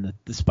onion, and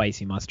the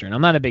spicy mustard. And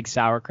I'm not a big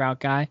sauerkraut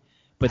guy,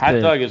 but hot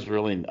dog is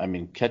really, I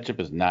mean, ketchup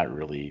is not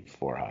really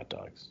for hot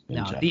dogs.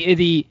 no,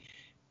 the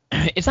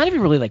it's not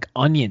even really like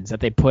onions that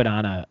they put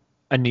on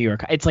a New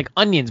York. It's like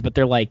onions, but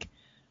they're like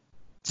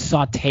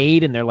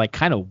sautéed and they're like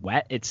kind of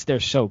wet. They're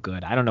so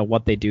good. I don't know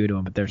what they do to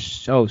them, but they're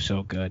so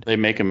good. They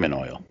make them in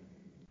oil.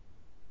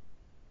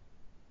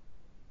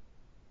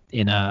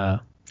 I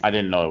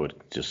didn't know it would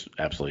just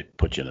absolutely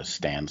put you in a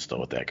standstill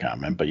with that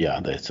comment, but yeah,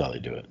 that's how they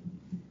do it.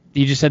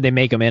 You just said they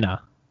make them in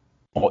a.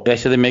 Oh, I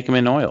said they make them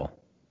in oil.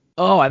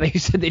 Oh, I think you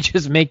said they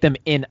just make them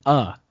in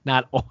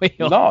not oil.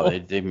 No,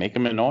 they make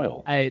them in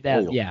oil. Oil.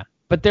 Yeah,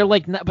 but they're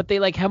like but they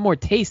like have more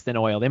taste than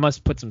oil. They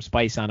must put some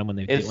spice on them when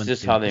they. It's when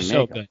just they do how it. they They're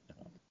make so them.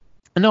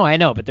 good. No, I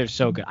know, but they're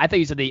so good. I thought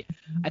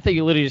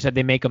you literally just said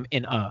they make them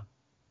in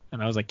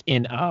and I was like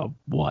in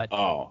what?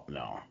 Oh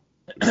no.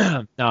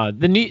 No,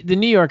 the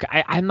New York.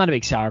 I'm not a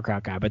big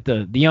sauerkraut guy, but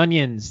the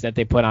onions that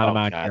they put on them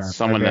out God, here.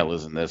 someone that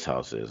lives in this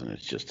house is, and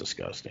it's just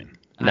disgusting.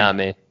 Not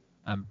me.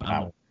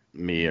 Not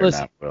me or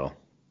Listen, not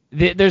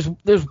Will. There's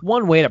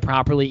one way to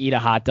properly eat a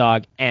hot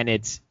dog, and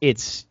it's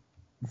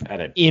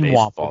At a in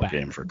baseball waffle bag.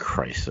 game, for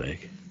Christ's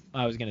sake.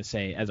 I was gonna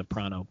say as a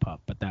Prano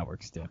pup, but that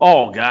works too.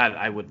 Oh God,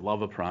 I would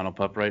love a Prano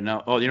pup right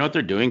now. Oh, you know what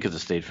they're doing because the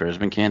state fair has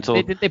been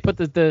canceled? They put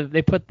the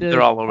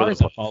They're all over the bars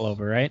place. up all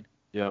over, right?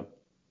 Yep.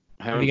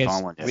 I Have haven't you guys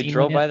found one yet. We seen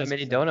drove one by yet? the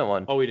mini donut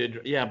one. Oh, we did.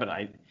 Yeah, but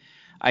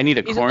I need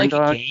a Is corn it like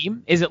dog. a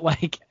game? Is it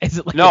like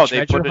No, a they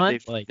treasure put hunt?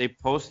 it. Like, They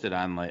posted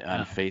on on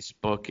Oh.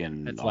 Facebook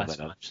and That's all less that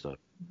fun. other stuff.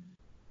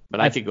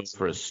 But I could go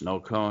for a snow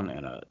cone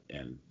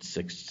and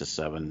 6 to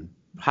 7,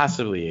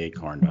 possibly 8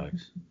 corn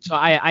dogs. so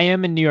I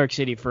am in New York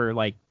City for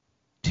like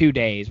 2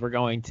 days. We're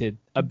going to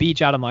a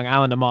beach out on Long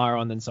Island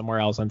tomorrow and then somewhere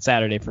else on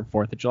Saturday for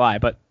 4th of July.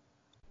 But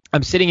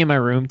I'm sitting in my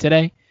room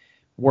today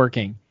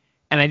working,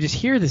 and I just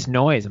hear this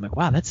noise. I'm like,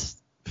 wow, that's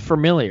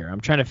familiar.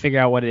 I'm trying to figure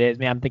out what it is.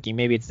 I'm thinking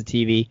maybe it's the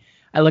TV.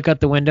 I look out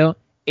the window.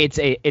 It's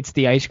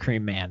the ice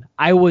cream man.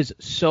 I was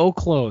so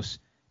close,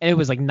 and it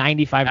was like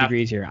 95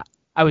 degrees here.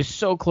 I was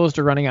so close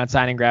to running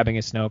outside and grabbing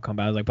a snow cone,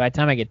 but I was like, by the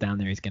time I get down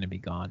there, he's gonna be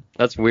gone.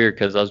 That's weird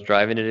because I was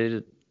driving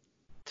today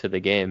to the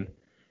game.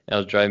 And I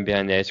was driving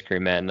behind the ice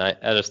cream man, and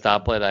at a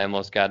stoplight, I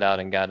almost got out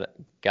and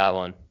got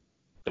one.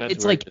 That's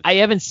It's weird. like I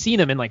haven't seen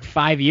them in like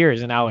 5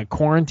 years, and now like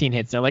quarantine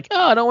hits. They're like,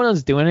 oh, no one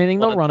else doing anything.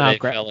 They'll run out,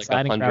 grab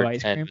outside, and grab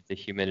ice 110 cream. with the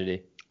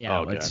humidity. Yeah,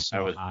 oh, God. it's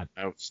so hot.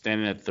 I was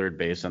standing at third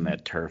base on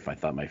that turf. I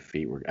thought my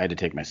feet were. I had to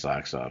take my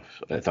socks off.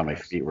 I thought my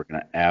feet were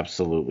gonna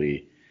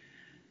absolutely.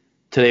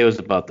 Today was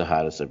about the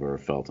hottest I've ever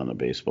felt on a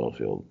baseball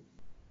field.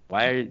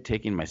 Why are you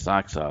taking my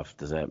socks off?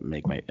 Does that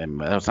make my?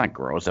 That's not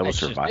gross. That was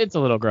survival. It's a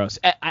little gross.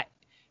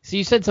 So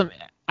you said some.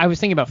 I was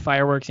thinking about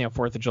fireworks,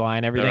 4th of July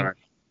and everything.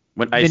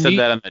 When I said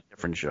that on a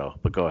different show,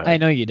 but go ahead. I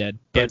know you did.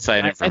 But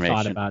Inside I information.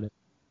 thought about it.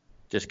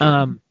 Just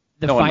kidding.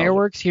 The No one knows.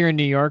 fireworks here in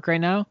New York right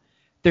now,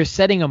 they're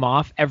setting them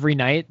off every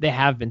night. They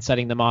have been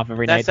setting them off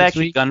every night That's this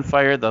actually week.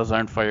 gunfire. Those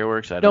aren't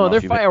fireworks. I don't No, know they're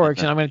if you've been-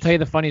 fireworks, and I'm going to tell you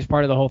the funniest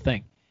part of the whole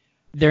thing.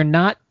 They're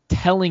not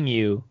telling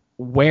you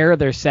where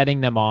they're setting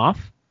them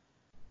off.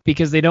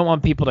 because they don't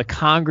want people to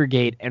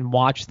congregate and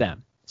watch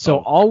them. So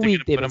all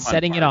week they've been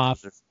setting it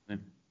off.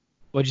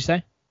 What'd you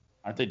say?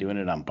 Aren't they doing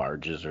it on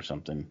barges or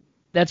something?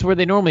 That's where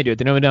they normally do it.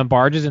 They normally do it on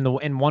barges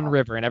in one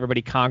river, and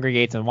everybody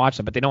congregates and watches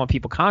them, but they don't want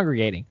people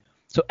congregating.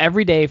 So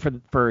every day for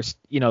the first,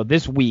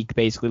 this week,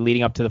 basically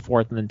leading up to the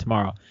 4th and then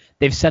tomorrow,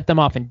 they've set them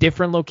off in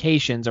different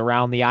locations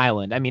around the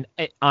island. I mean,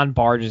 on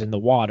barges in the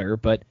water,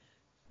 but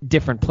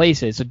different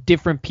places. So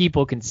different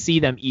people can see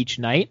them each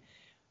night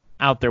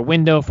out their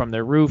window, from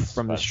their roof,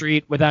 from the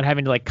street, without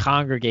having to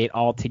congregate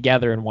all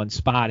together in one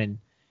spot and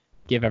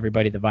give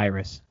everybody the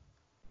virus.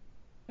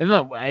 I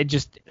don't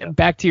know.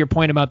 Back to your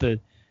point about the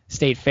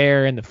state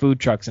fair and the food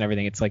trucks and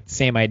everything. It's the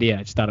same idea.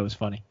 I just thought it was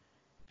funny.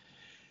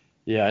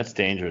 Yeah, it's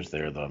dangerous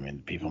there, though. I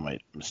mean, people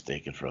might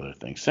mistake it for other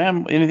things.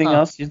 Sam, anything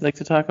else you'd like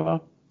to talk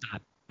about?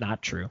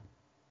 Not true.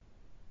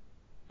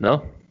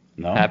 No.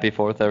 Happy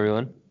 4th,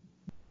 everyone.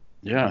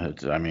 Yeah,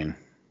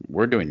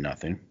 we're doing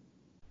nothing.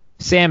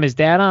 Sam, is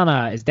Dad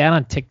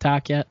on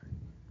TikTok yet?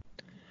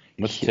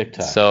 What's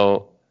TikTok?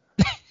 So,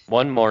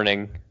 one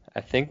morning,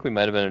 I think we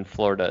might have been in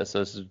Florida, so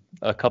this is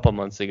a couple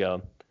months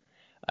ago.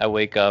 I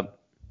wake up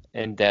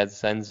and Dad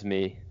sends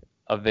me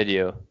a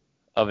video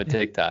of a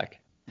TikTok.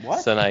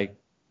 What? So then I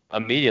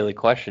immediately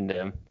questioned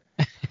him,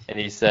 and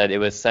he said it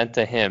was sent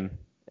to him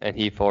and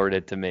he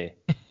forwarded it to me.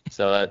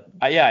 So that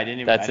I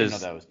didn't know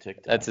that was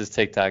TikTok. That's his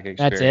TikTok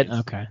experience. That's it.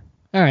 Okay.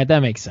 All right, that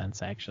makes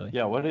sense actually.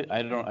 Yeah.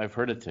 I've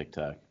heard of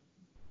TikTok.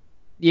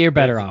 You're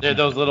better off. They're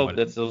those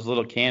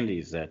little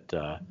candies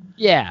that.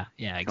 Yeah,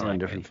 exactly. Come in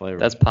different flavors.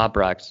 That's Pop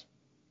Rocks.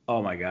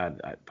 Oh my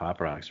God, Pop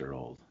Rocks are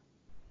old.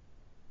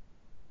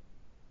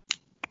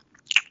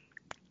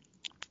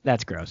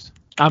 That's gross.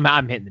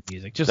 I'm hitting the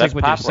music, just That's like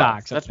with Pop your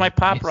socks. That's my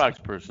Pop Rocks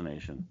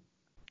impersonation.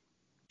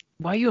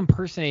 Why are you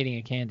impersonating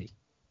a candy?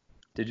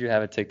 Did you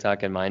have a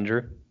TikTok in mind,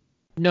 Drew?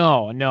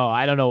 No,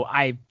 I don't know.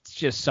 I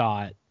just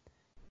saw it.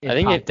 I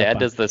think if Dad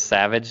does the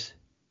savage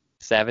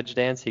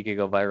dance, he could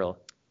go viral.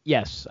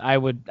 Yes, I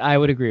would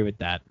agree with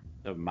that.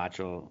 The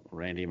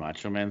Randy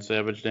Macho Man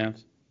Savage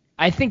dance.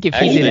 I think if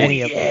he did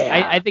any of them,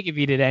 I think if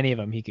he did any of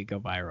them, he could go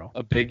viral.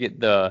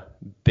 The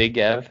Big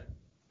Ev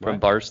from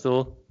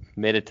Barstool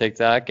made a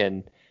TikTok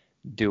and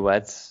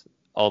duets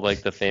all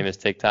the famous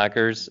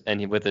TikTokers, and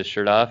he with his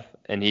shirt off,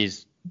 and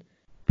he's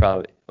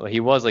he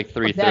was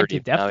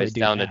 330, now he's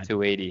down to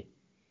 280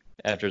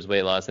 after his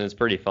weight loss, and it's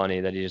pretty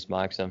funny that he just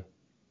mocks him.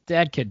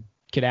 Dad could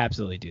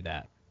absolutely do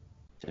that.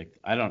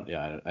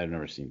 I've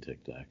never seen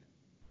TikTok.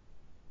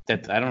 I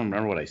don't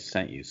remember what I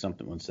sent you.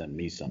 Someone sent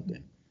me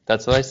something.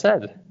 That's what I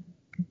said.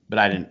 But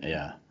I didn't.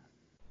 Yeah.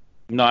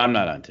 No, I'm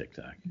not on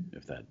TikTok.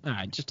 If that. All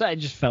right, I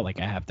just felt like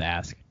I have to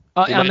ask.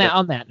 On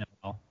that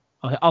note,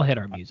 I'll hit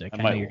our music.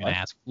 I know you're gonna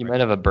ask. You might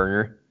have a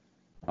burner.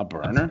 A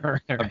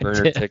burner? A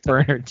burner TikTok.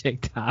 Burner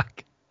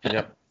TikTok.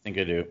 Yep, I think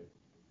I do.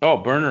 Oh,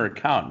 burner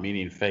account,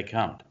 meaning fake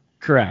account.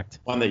 Correct.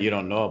 One that you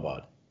don't know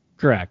about.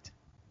 Correct.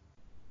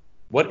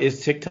 What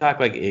is TikTok,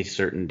 a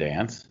certain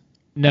dance?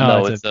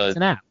 No, it's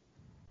an app.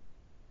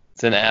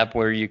 It's an app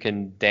where you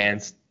can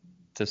dance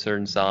to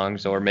certain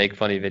songs or make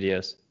funny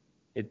videos.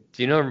 Do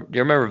you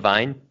remember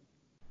Vine?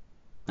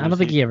 I don't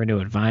think he ever knew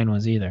what Vine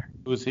was either.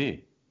 Who's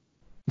he?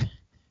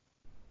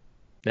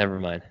 Never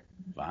mind.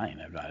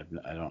 Vine.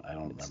 I don't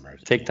remember.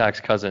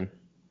 TikTok's cousin.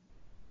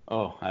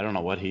 Oh, I don't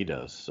know what he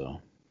does.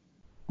 So,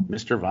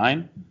 Mr.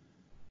 Vine?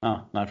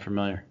 Oh, not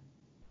familiar.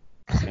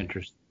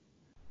 Interesting.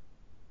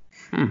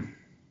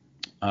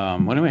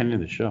 When do we end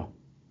the show?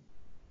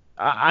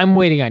 I'm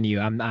waiting on you.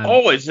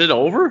 Oh, is it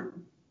over?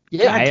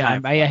 Yeah,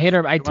 I hit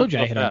her. I told you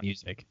I hit our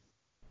music.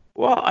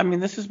 Well,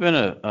 this has been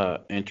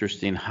a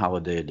interesting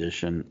holiday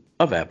edition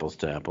of Apples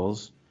to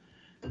Apples,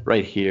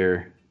 right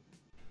here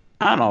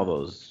on all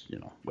those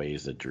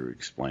ways that Drew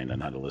explained on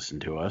how to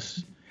listen to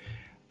us.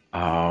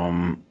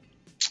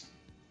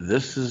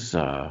 This is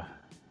I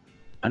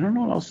don't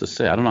know what else to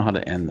say. I don't know how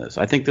to end this.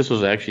 I think this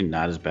was actually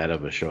not as bad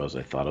of a show as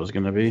I thought it was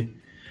going to be.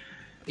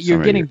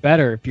 You're getting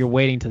better if you're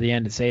waiting to the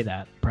end to say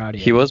that. Proud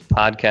of you. He was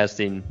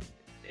podcasting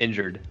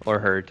injured or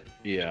hurt.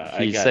 Yeah.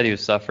 He said he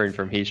was suffering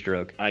from heat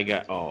stroke.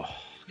 God.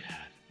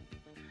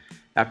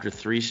 After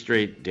 3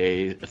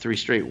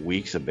 straight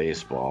weeks of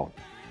baseball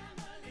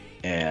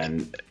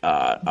and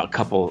a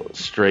couple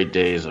straight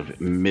days of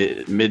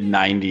mid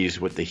 90s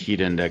with the heat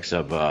index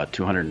of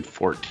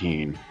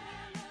 214,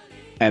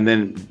 and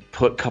then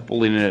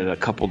coupling it a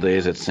couple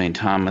days at St.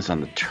 Thomas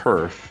on the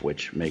turf,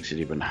 which makes it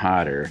even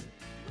hotter.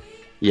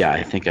 Yeah,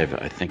 I think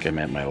I'm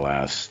at my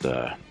last.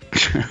 I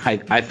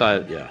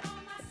thought, yeah.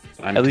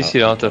 At least you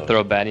don't have to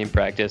throw batting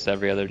practice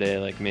every other day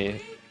like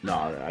me. No,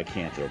 I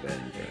can't throw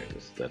batting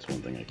practice. That's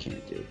one thing I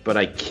can't do. But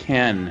I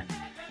can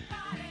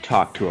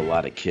talk to a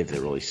lot of kids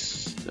that really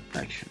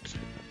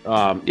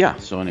actually. Yeah.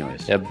 So,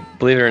 anyways. Yeah.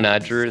 Believe it or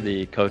not, Drew,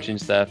 the coaching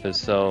staff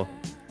is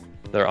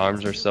their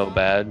arms are so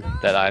bad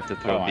that I have to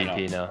throw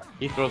BP now.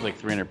 He throws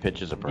 300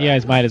 pitches a practice. You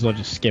guys might as well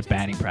just skip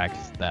batting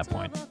practice at that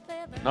point.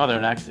 No,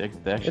 they're actually.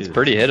 It's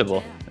pretty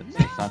hittable.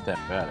 It's not that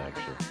bad,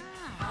 actually.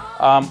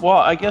 Well,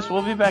 I guess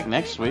we'll be back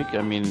next week.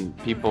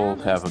 People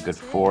have a good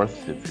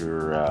 4th if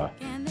you're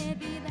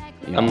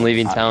I'm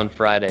leaving town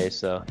Friday,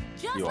 so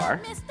You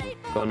are?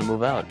 going to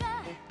move out.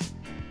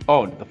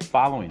 Oh, the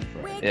following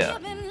Friday. Yeah,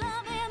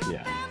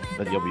 Yeah,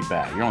 but you'll be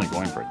back. You're only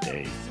going for a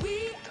day.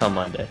 till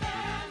Monday.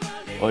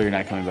 Oh, you're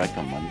not coming back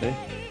till Monday?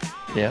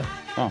 Yeah.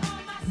 Oh,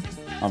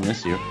 I'll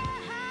miss you.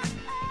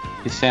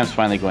 Sam's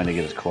finally going to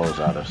get his clothes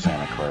out of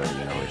Santa Clara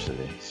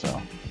University,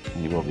 so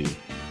he will be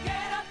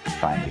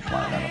finally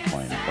flying on a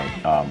plane.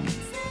 But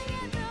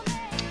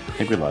I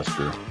think we lost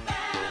Drew.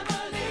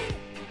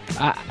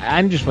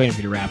 I'm just waiting for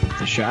you to wrap up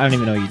the show. I don't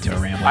even know you two are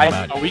rambling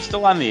about. Are we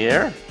still on the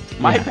air?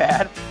 My Yeah.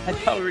 bad. I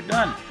thought we were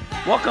done.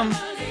 Welcome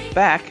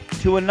back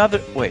to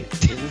another. Wait,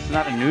 is this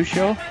not a new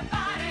show?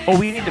 Oh,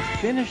 we need to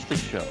finish the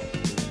show.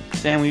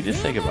 Sam, will you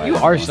just say goodbye? You to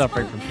are everyone?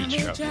 suffering from heat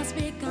stroke.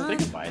 Say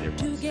goodbye to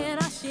everyone.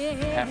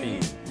 Happy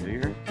New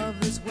Year.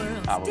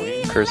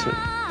 Halloween. Christmas.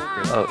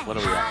 Oh, What are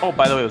we at? Oh,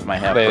 by the way, it was my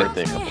half Wait.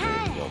 birthday a couple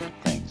days ago.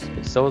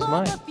 Thanks. so was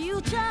mine.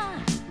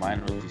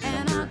 Mine was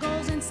December.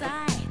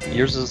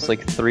 Yours was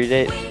like 3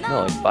 days.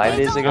 No, like 5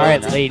 days ago. All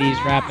right, ladies,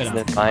 wrap it And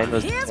up. then mine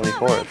was the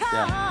 24th.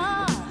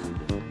 Yeah.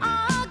 So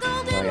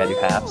I gotta do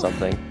half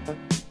something.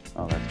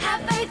 Oh, that's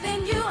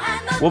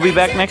good. We'll be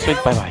back next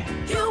week. Bye bye.